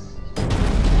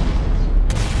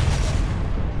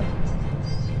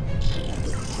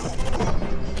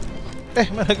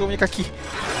 Mana kau punya kaki?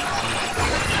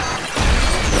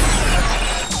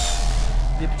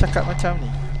 Dia cakap macam ni.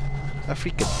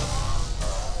 African.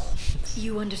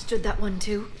 You understood that one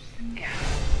too? Yeah.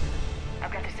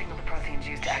 I've got the signal the Protheans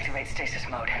used to activate stasis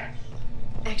mode.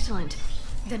 Excellent.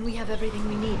 Then we have everything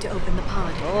we need to open the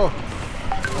pod. Oh.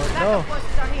 Oh no.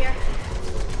 Forces are here.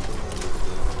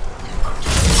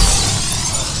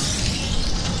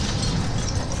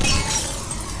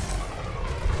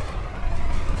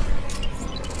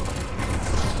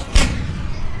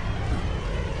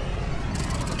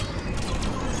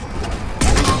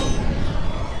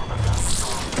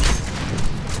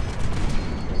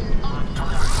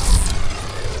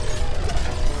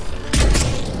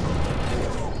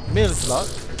 block.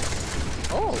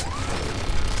 Oh!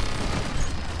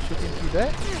 Shooting through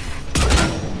that.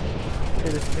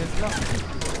 Okay, this means block.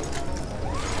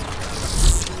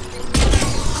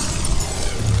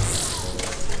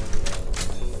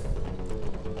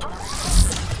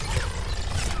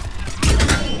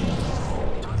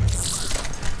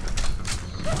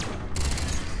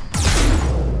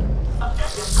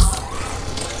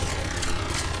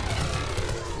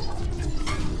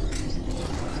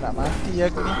 Nak mati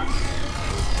aku ni.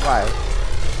 Why?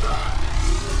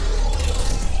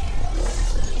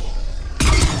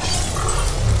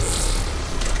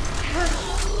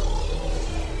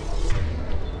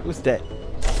 Who's that?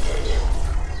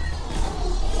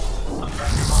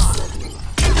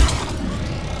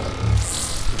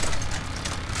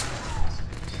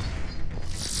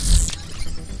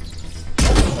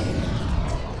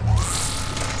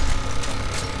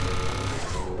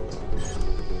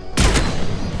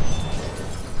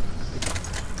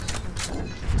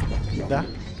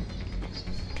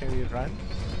 Can we run?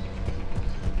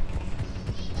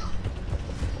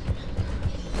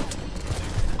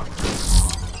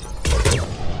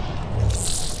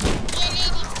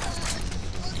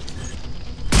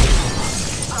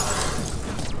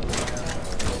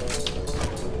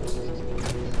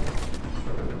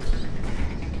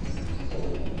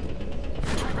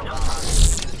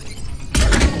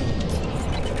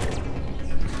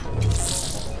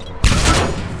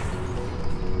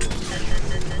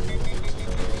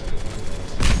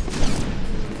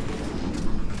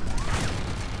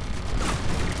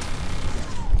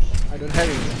 I don't have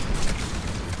it.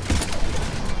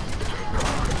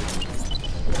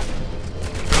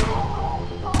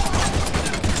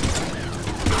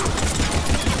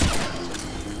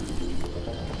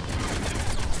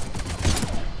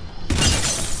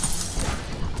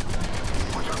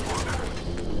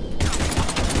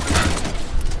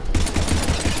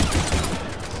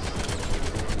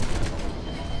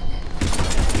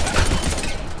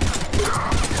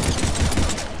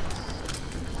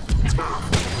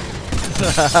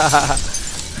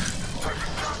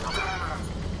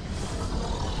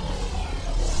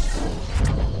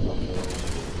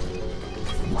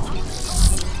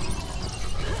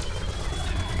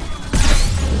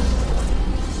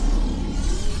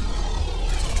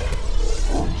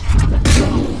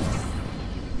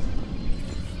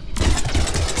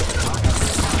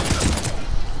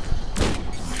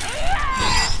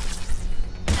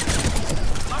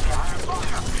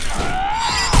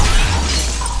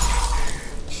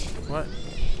 What?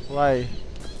 Why?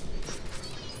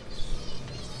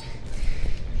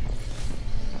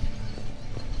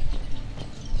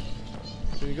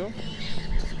 Here we go.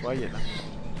 Quiet now.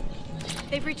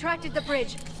 They've retracted the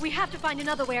bridge. We have to find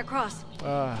another way across.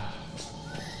 You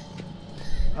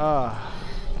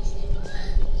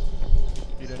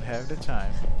don't have the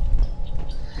time.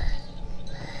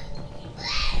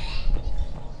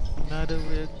 Another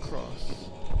way across.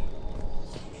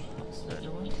 Is that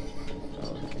the one?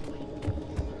 Oh, okay.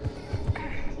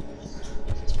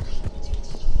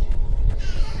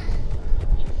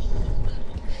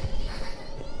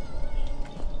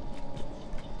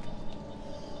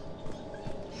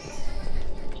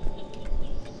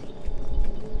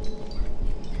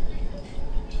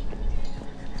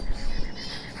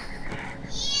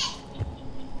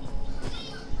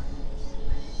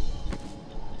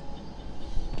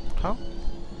 How?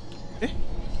 Eh?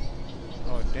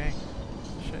 Oh dang.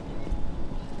 Shit.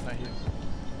 Not here.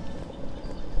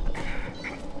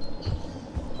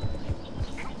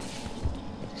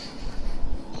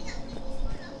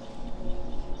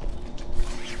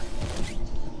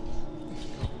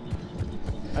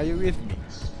 Are you with me?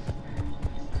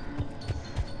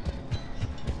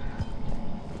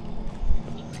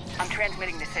 I'm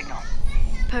transmitting the signal.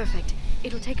 Perfect.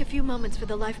 It'll take a few moments for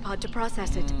the life pod to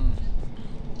process it.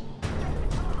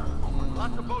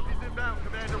 Lots of bogies inbound,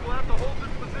 Commander. We'll have to hold this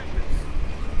position.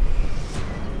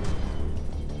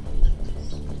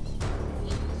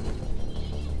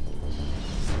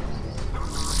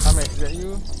 Ahmed, is that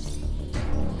you?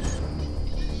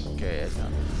 Okay, I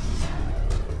found it.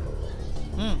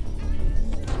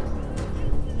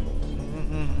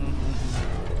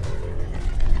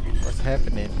 What's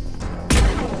happening?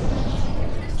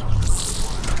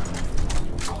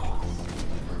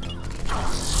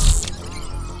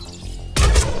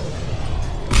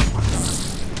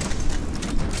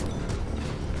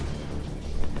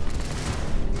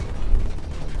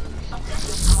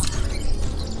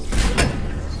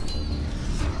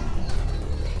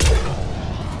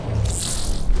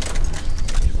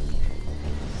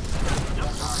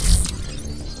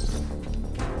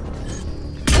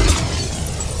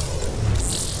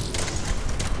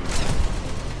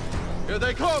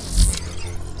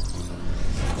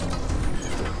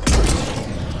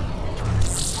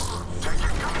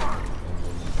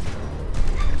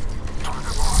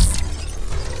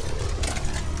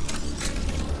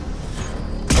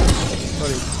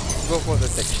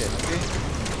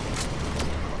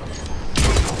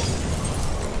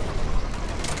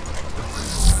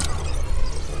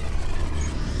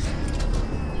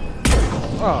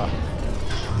 Ah.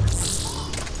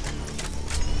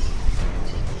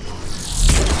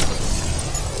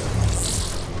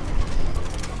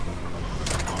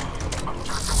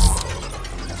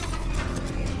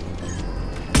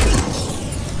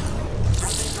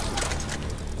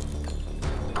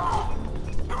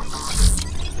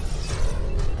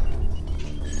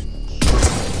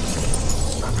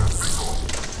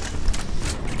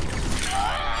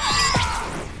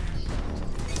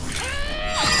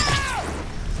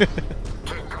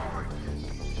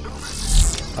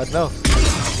 Oh no, what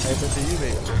happened to you,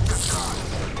 babe?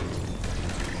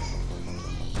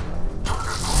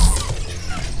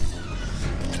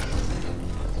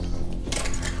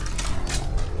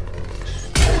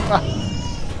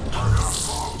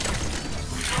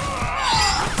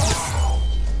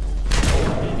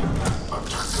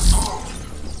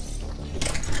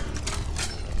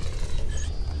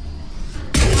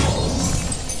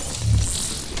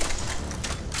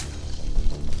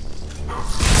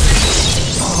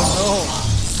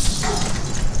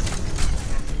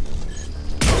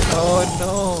 Oh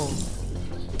no!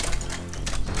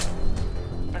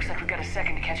 Looks like we've got a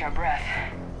second to catch our breath.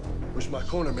 Wish my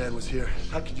corner man was here.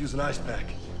 I could use an ice pack.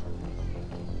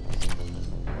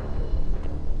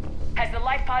 Has the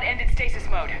life pod ended stasis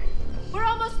mode? We're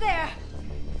almost there.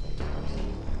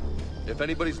 If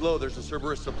anybody's low, there's a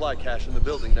Cerberus supply cache in the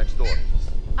building next door.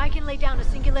 I can lay down a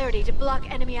singularity to block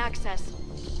enemy access.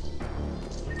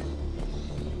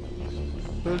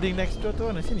 Building next door tu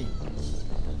mana sini?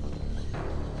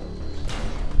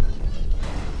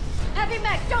 Heavy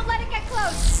mech, don't let it get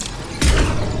close!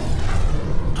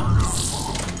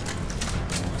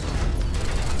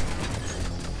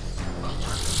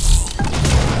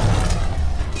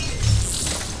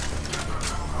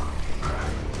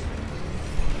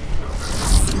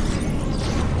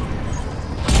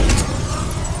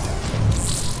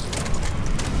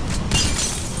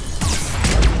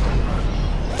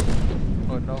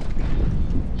 Oh no.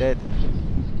 Dead.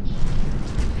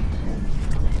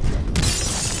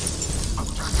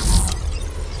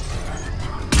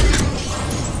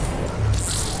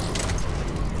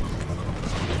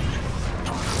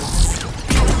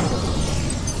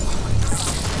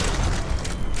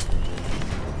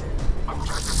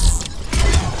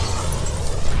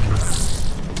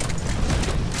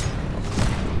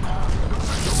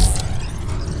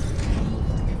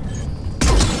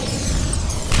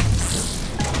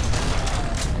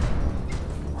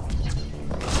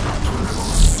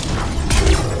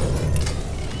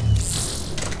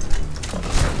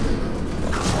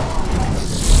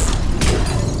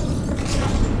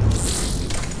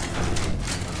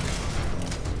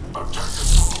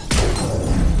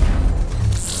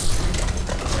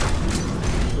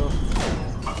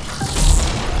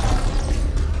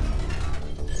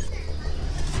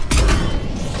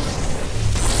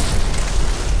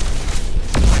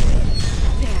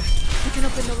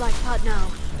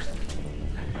 Now.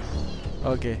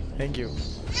 Okay, thank you.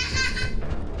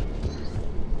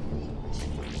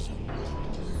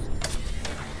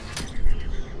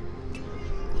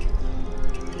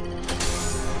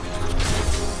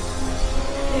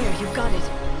 There, you got it.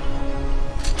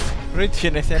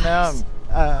 Prothean is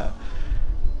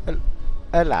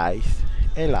allies.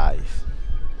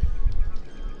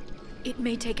 It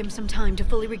may take him some time to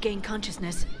fully regain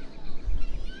consciousness.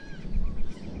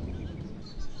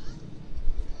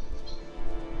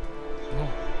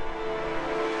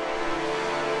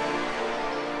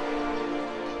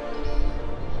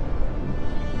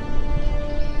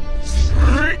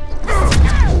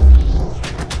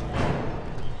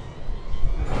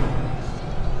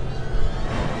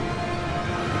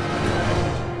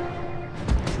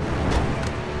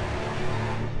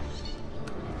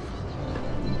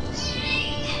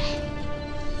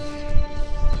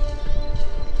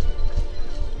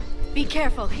 Be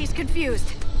careful, he's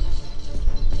confused.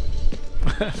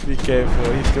 Be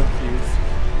careful, he's confused.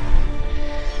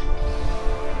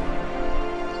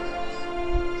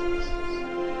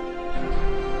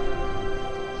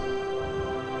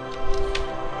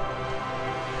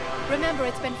 Remember,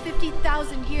 it's been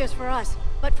 50,000 years for us,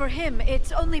 but for him,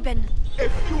 it's only been... A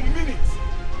few minutes!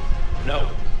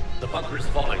 No, the bunker is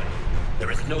falling.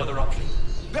 There is no other option.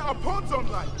 There are pods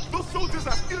online! Those soldiers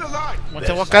are still alive!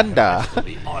 Macam Wakanda. Will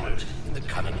be honored in the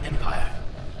coming empire.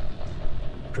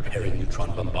 Preparing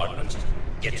neutron bombardment.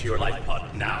 Get to your life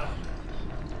pod now.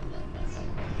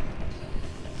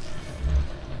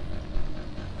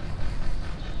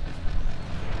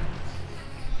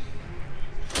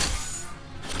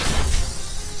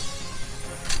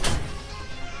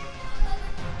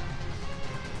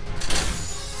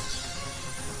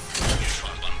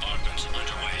 Neutron bombardment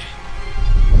underway.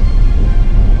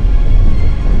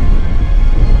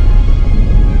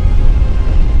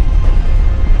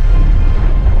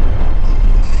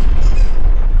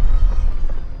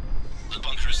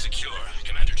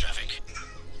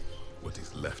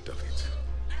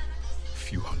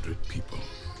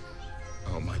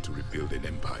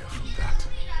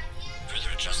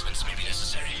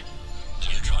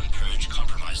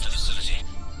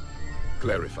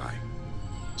 Clarify.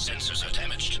 Sensors are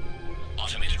damaged.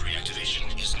 Automated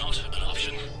reactivation is not an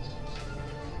option.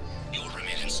 You will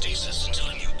remain in stasis until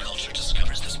a new culture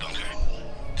discovers this bunker.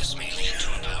 This may lead to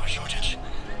a power shortage.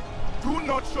 Do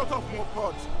not shut off more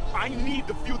pods. I need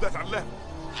the few that are left.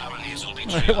 Power needs will be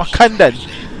Wakanda.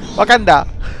 Wakanda.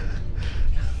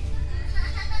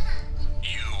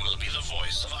 You will be the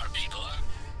voice of our people.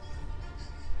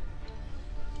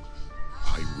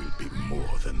 I will be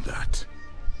more than that.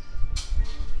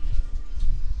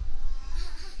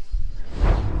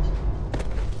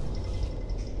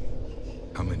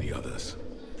 How many others?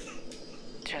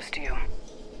 Just you.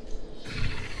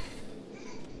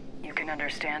 You can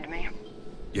understand me?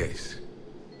 Yes.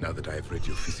 Now that I have read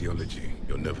your physiology,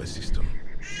 your nervous system,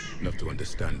 enough to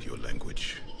understand your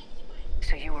language.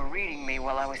 So you were reading me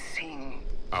while I was seeing...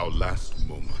 Our last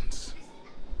moments.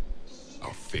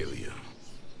 Our failure.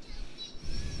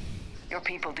 Your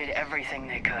people did everything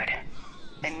they could.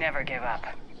 They never gave up.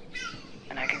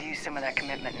 And I could use some of that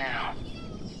commitment now.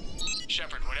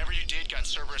 Shepard, whatever you did got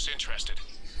Cerberus interested.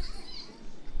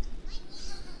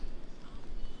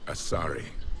 Asari.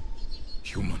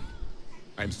 Human.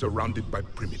 I'm surrounded by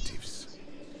primitives.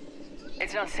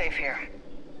 It's not safe here.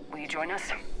 Will you join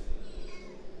us?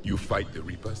 You fight the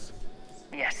Reapers?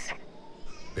 Yes.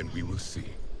 Then we will see.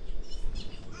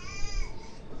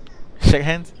 Shake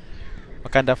hands.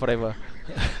 Wakanda forever.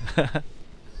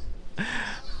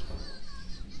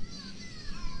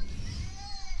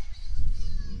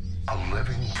 A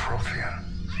living Prothean.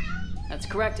 That's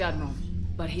correct, Admiral.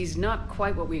 But he's not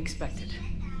quite what we expected.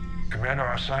 Commander,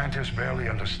 our scientists barely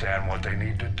understand what they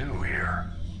need to do here.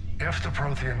 If the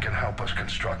Prothean can help us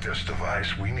construct this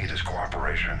device, we need his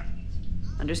cooperation.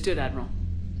 Understood, Admiral.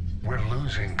 We're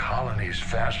losing colonies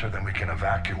faster than we can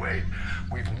evacuate.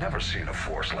 We've never seen a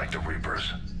force like the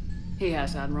Reapers. He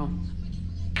has, Admiral.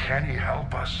 Can he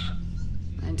help us?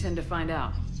 I intend to find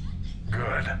out.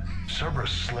 Good.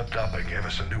 Cerberus slipped up and gave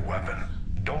us a new weapon.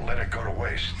 Don't let it go to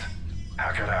waste.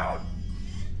 Hack it out.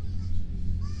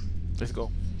 Let's go.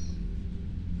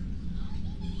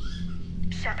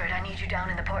 Shepard, I need you down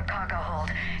in the port cargo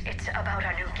hold. It's about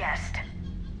our new guest.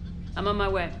 I'm on my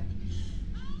way.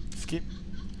 Skip.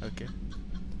 Okay.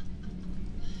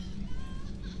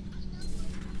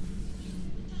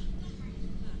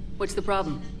 What's the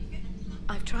problem?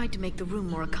 I've tried to make the room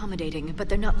more accommodating, but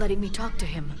they're not letting me talk to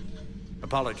him.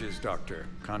 Apologies, Doctor.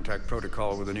 Contact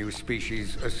protocol with a new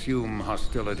species. Assume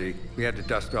hostility. We had to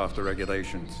dust off the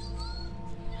regulations.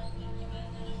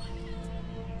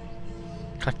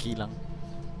 Kaki lang.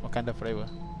 Wakanda forever.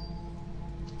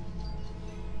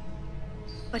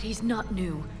 But he's not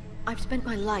new. I've spent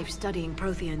my life studying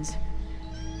Protheans.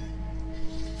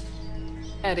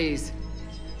 At ease.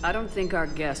 I don't think our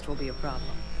guest will be a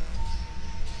problem.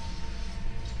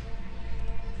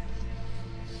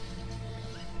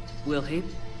 Will he?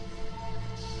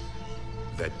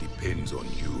 That depends on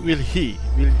you. Will he?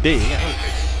 Will they?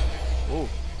 Oh.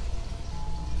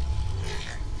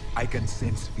 I can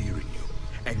sense fear in you.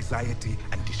 Anxiety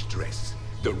and distress.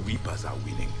 The Reapers are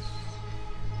winning.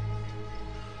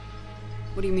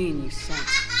 What do you mean, you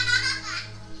sense?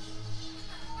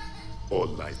 All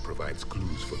life provides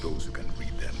clues for those who can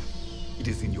read them. It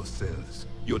is in your cells,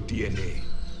 your DNA.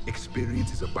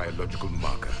 Experience is a biological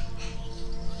marker.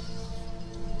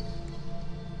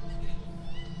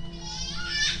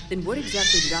 Then what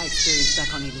exactly did I experience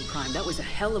back on Eden Prime? That was a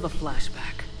hell of a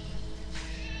flashback.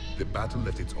 The battle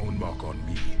left its own mark on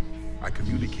me. I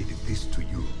communicated this to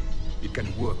you. It can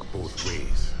work both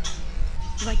ways.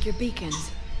 Like your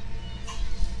beacons.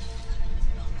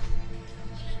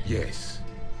 Yes.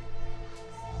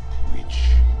 Which...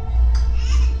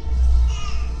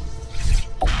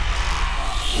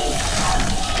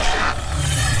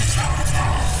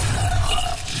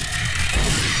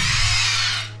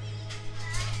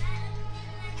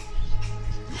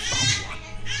 You found one.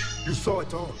 You saw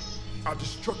it all. Our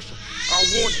destruction. Our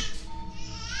warnings.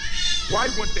 Why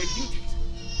weren't they heeded?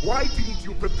 Why didn't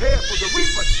you prepare for the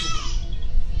Reapers?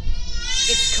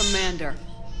 It's Commander.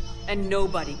 And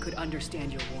nobody could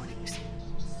understand your warnings.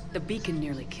 The beacon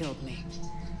nearly killed me.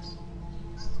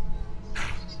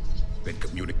 Then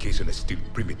communication is still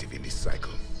primitive in this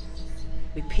cycle.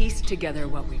 We pieced together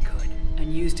what we could,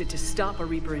 and used it to stop a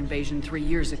Reaper invasion 3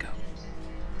 years ago.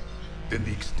 Then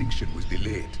the extinction was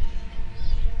delayed.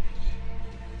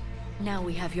 Now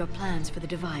we have your plans for the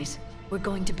device. We're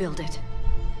going to build it.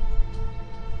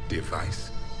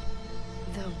 Device?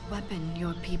 The weapon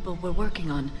your people were working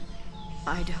on.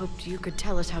 I'd hoped you could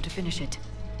tell us how to finish it.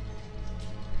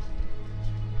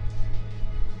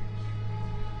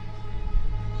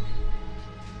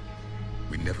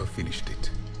 We never finished it.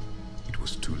 It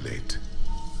was too late. late.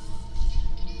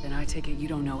 Then I take it you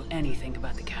don't know anything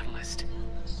about the catalyst.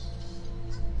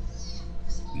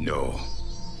 No.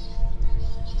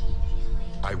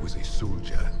 I was a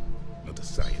soldier, not a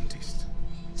scientist.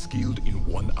 Skilled in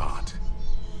one art,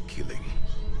 killing.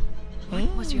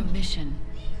 What was your mission?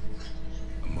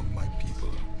 Among my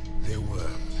people, there were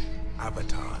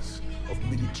avatars of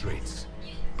many traits.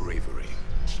 Bravery,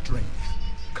 strength,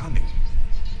 cunning.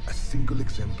 A single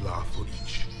exemplar for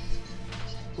each.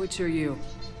 Which are you?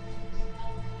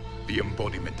 The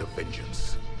embodiment of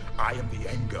vengeance. I am the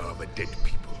anger of a dead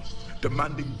people,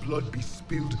 demanding blood be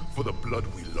spilled for the blood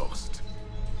we lost.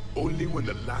 Only when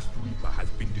the last Reaper has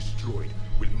been destroyed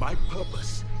will my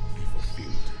purpose be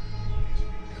fulfilled.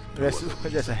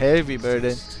 That's a heavy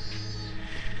burden.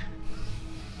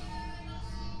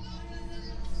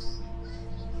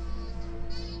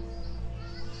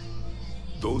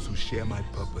 Those who share my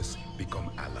purpose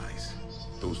become allies.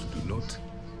 Those who do not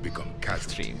become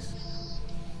casualties.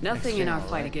 Nothing in our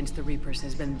fight against the Reapers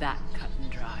has been that cut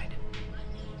and dried.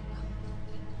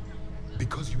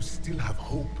 Because you still have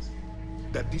hope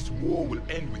that this war will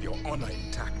end with your honor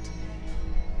intact.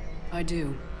 I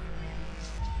do.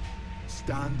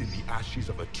 Stand in the ashes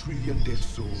of 1 trillion dead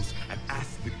souls and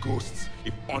ask the ghosts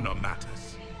if honor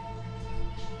matters.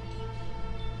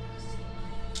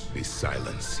 This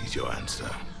silence is your answer.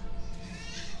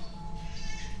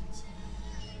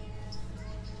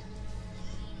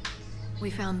 We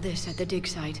found this at the dig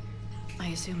site. I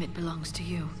assume it belongs to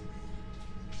you.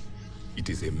 It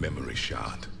is a memory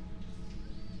shard.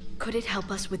 Could it help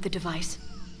us with the device?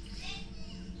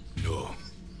 No.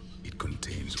 It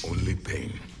contains only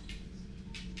pain.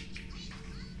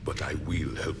 But I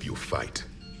will help you fight.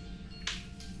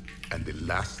 And the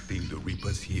last thing the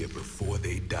Reapers hear before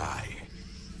they die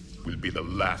will be the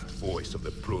last voice of the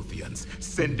Protheans,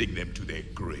 sending them to their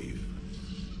grave.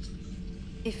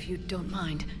 If you don't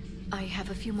mind, I have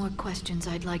a few more questions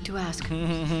I'd like to ask.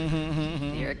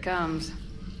 Here it comes.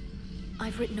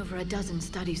 I've written over a dozen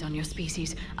studies on your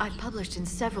species. I've published in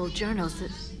several journals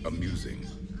that... Amusing.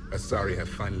 Asari have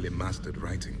finally mastered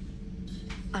writing.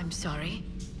 I'm sorry?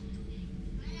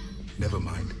 Never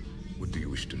mind. What do you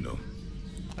wish to know?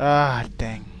 Ah,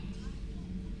 dang.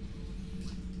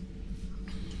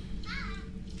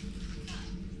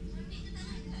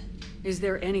 Is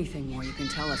there anything more you can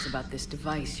tell us about this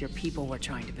device your people were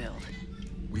trying to build?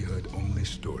 We heard only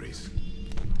stories.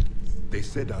 They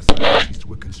said our scientists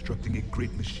were constructing a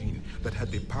great machine that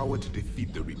had the power to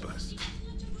defeat the Reapers.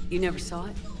 You never saw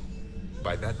it?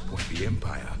 By that point, the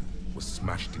Empire was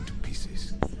smashed into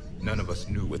pieces. None of us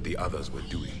knew what the others were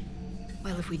doing.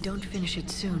 Well, if we don't finish it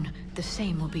soon, the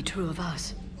same will be true of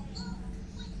us.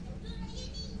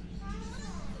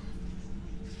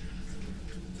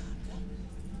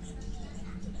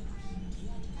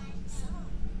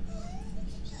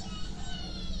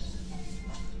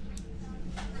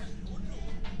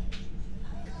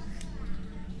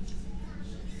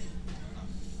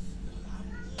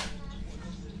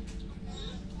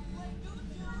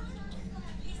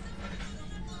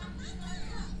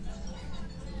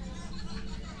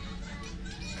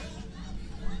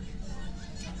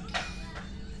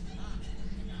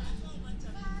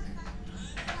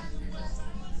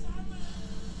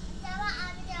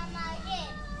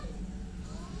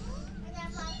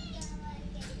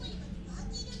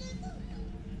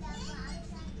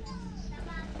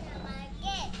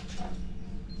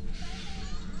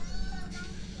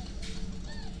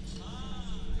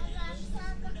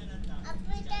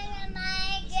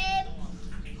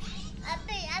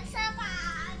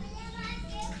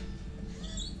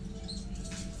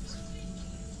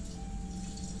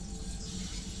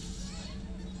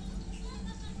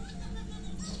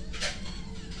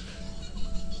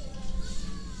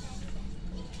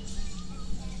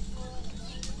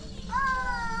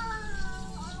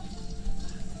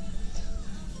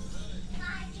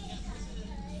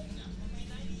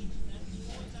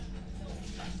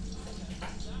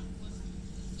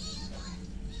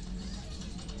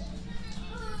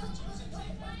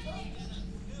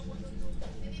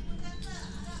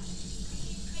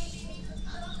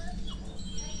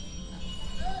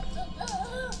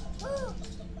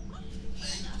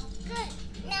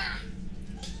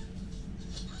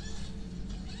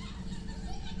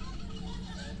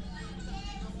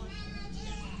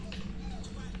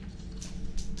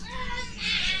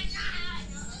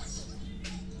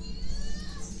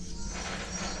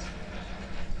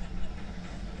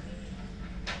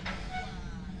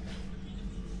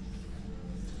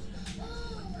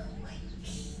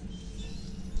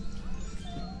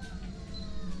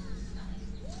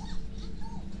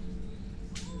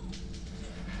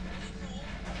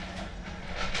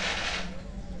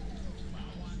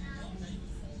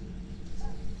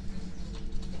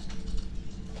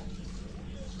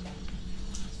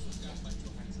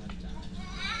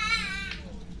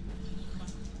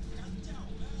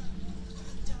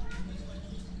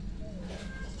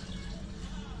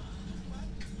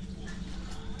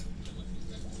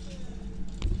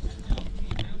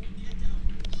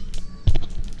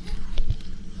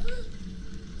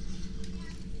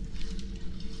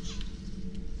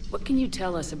 What can you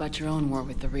tell us about your own war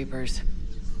with the Reapers?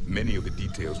 Many of the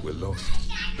details were lost.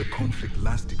 The conflict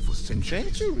lasted for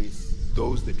centuries.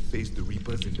 Those that faced the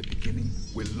Reapers in the beginning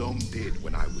were long dead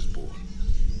when I was born.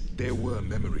 There were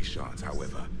memory shards,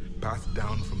 however, passed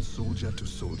down from soldier to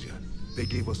soldier. They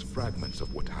gave us fragments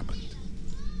of what happened.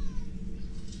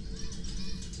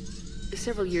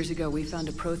 Several years ago, we found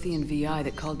a Prothean VI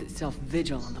that called itself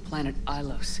Vigil on the planet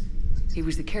Ilos. He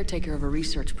was the caretaker of a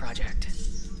research project.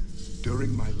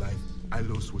 During my life,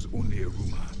 Ilos was only a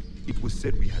rumor. It was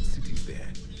said we had cities there,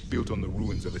 built on the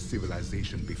ruins of a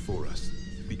civilization before us,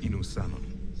 the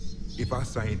Inusanon. If our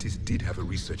scientists did have a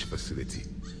research facility,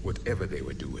 whatever they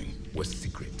were doing was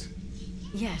secret.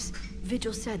 Yes,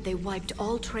 Vigil said they wiped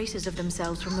all traces of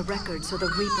themselves from the records so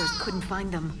the Reapers couldn't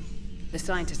find them. The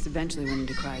scientists eventually went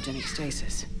into cryogenic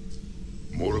stasis.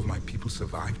 More of my people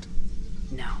survived?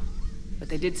 No. But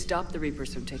they did stop the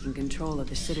Reapers from taking control of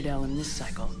the Citadel in this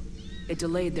cycle. It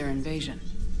delayed their invasion.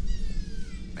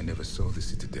 I never saw the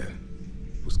Citadel.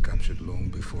 It was captured long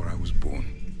before I was born.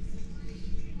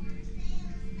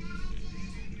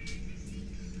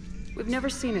 We've never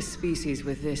seen a species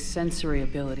with this sensory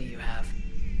ability you have.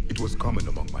 It was common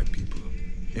among my people,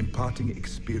 imparting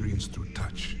experience through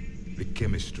touch, the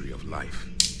chemistry of life.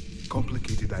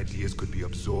 Complicated ideas could be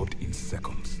absorbed in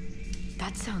seconds.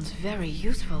 That sounds very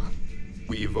useful.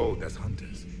 We evolved as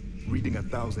hunters. Reading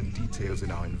 1,000 details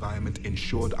in our environment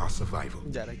ensured our survival.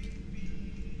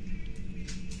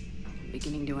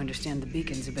 Beginning to understand the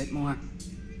beacons a bit more.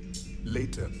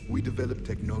 Later, we developed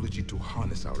technology to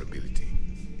harness our ability.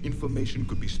 Information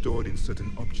could be stored in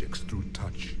certain objects through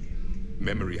touch.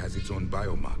 Memory has its own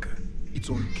biomarker, its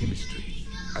own chemistry,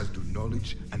 as do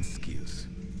knowledge and skills.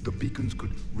 The beacons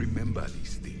could remember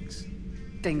these things.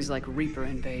 Things like Reaper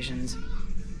invasions.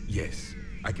 Yes,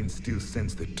 I can still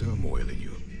sense the turmoil in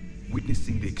you,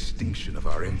 witnessing the extinction of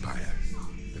our empire.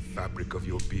 The fabric of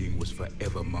your being was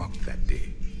forever marked that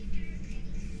day.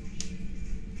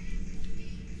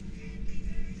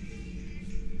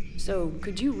 So,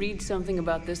 could you read something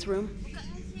about this room?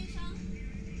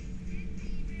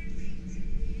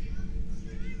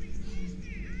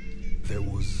 There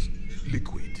was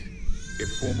liquid, a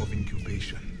form of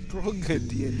incubation. The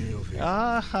DNA of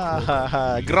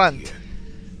it. Grunt.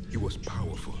 He was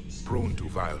powerful, prone to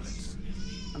violence.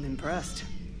 I'm impressed.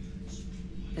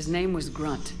 His name was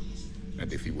Grunt.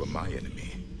 And if he were my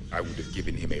enemy, I would have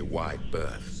given him a wide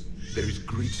berth. There is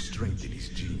great strength in his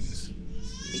genes.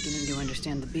 Beginning to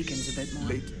understand the beacons a bit more.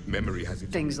 Later, memory has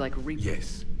its... Things like Reaper.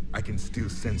 Yes, I can still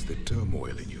sense the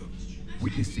turmoil in you.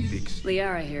 Witnessing the...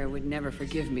 Liara here would never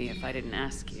forgive me if I didn't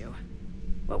ask you.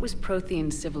 What was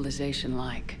Prothean civilization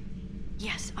like?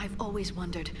 Yes, I've always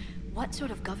wondered. What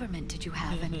sort of government did you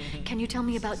have? And can you tell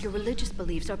me about your religious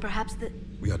beliefs, or perhaps the...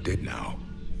 We are dead now.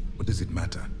 What does it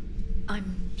matter?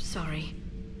 I'm sorry.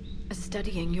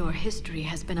 Studying your history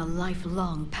has been a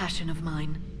lifelong passion of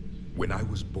mine. When I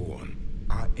was born,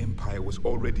 our empire was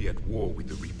already at war with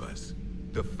the Reapers.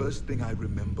 The first thing I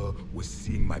remember was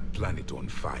seeing my planet on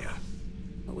fire.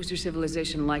 What was your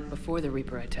civilization like before the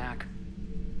Reaper attack?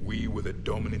 We were the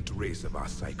dominant race of our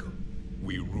cycle.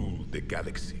 We ruled the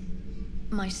galaxy.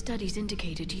 My studies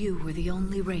indicated you were the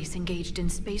only race engaged in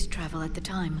space travel at the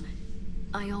time.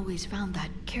 I always found that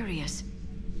curious.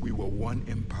 We were one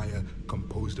empire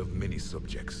composed of many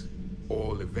subjects.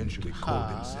 All eventually called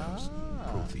themselves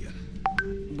Prothean.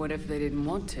 What if they didn't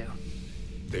want to?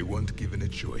 They weren't given a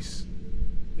choice.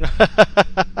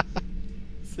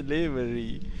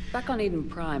 Slavery. Back on Eden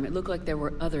Prime, it looked like there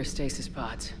were other stasis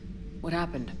pods. What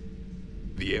happened?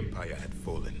 The Empire had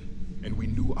fallen, and we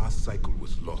knew our cycle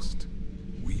was lost.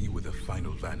 We were the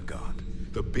final vanguard,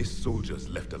 the best soldiers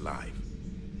left alive.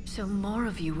 So more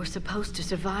of you were supposed to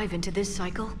survive into this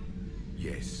cycle?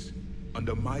 Yes.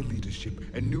 Under my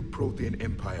leadership, a new Prothean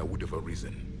empire would have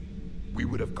arisen. We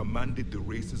would have commanded the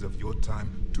races of your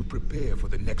time to prepare for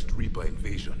the next Reaper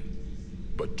invasion.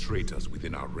 But traitors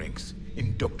within our ranks,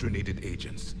 indoctrinated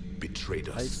agents, betrayed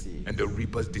us, and the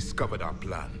Reapers discovered our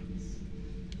plan.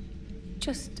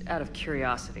 Just out of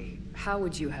curiosity, how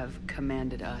would you have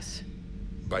commanded us?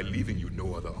 By leaving you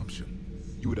no other option.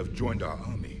 You would have joined our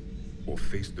army, or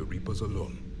faced the Reapers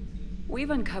alone. We've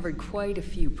uncovered quite a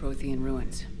few Prothean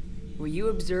ruins. Were you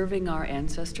observing our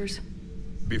ancestors?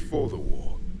 Before the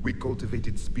war, we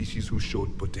cultivated species who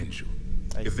showed potential.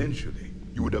 Eventually,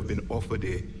 you would have been offered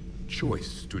a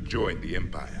choice to join the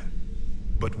Empire.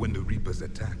 But when the Reapers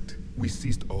attacked, we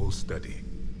ceased all study.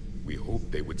 We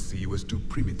hoped they would see you as too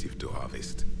primitive to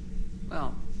harvest.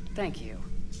 Well, thank you,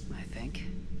 I think.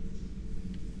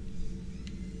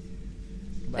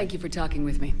 Thank you for talking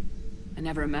with me. I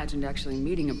never imagined actually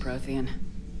meeting a Prothean.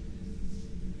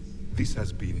 This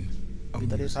has been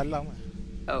amusing.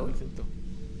 Oh?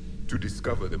 To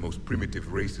discover the most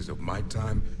primitive races of my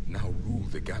time now rule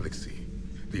the galaxy.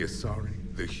 The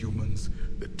Asari, the humans,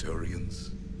 the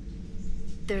Turians.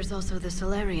 There's also the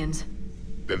Solarians.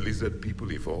 The lizard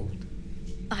people evolved.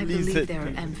 I believe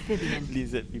they're amphibian.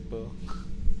 Lizard people.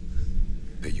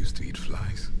 They used to eat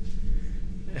flies.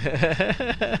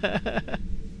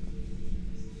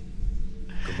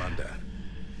 Commander,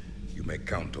 you may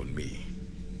count on me.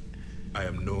 I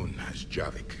am known as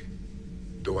Javik,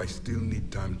 though I still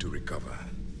need time to recover.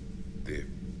 The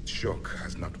shock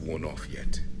has not worn off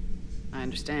yet. I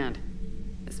understand.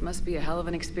 This must be a hell of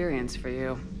an experience for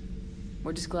you.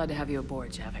 We're just glad to have you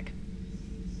aboard, Javik.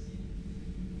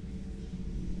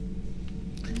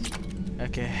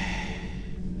 Okay.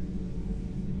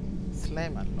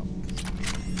 Slam unlock.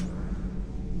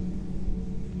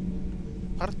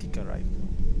 Particle rifle.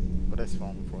 Oh, that's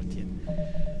from Prothean.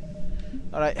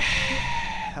 Alright.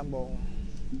 Sambung.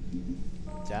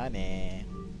 Jane.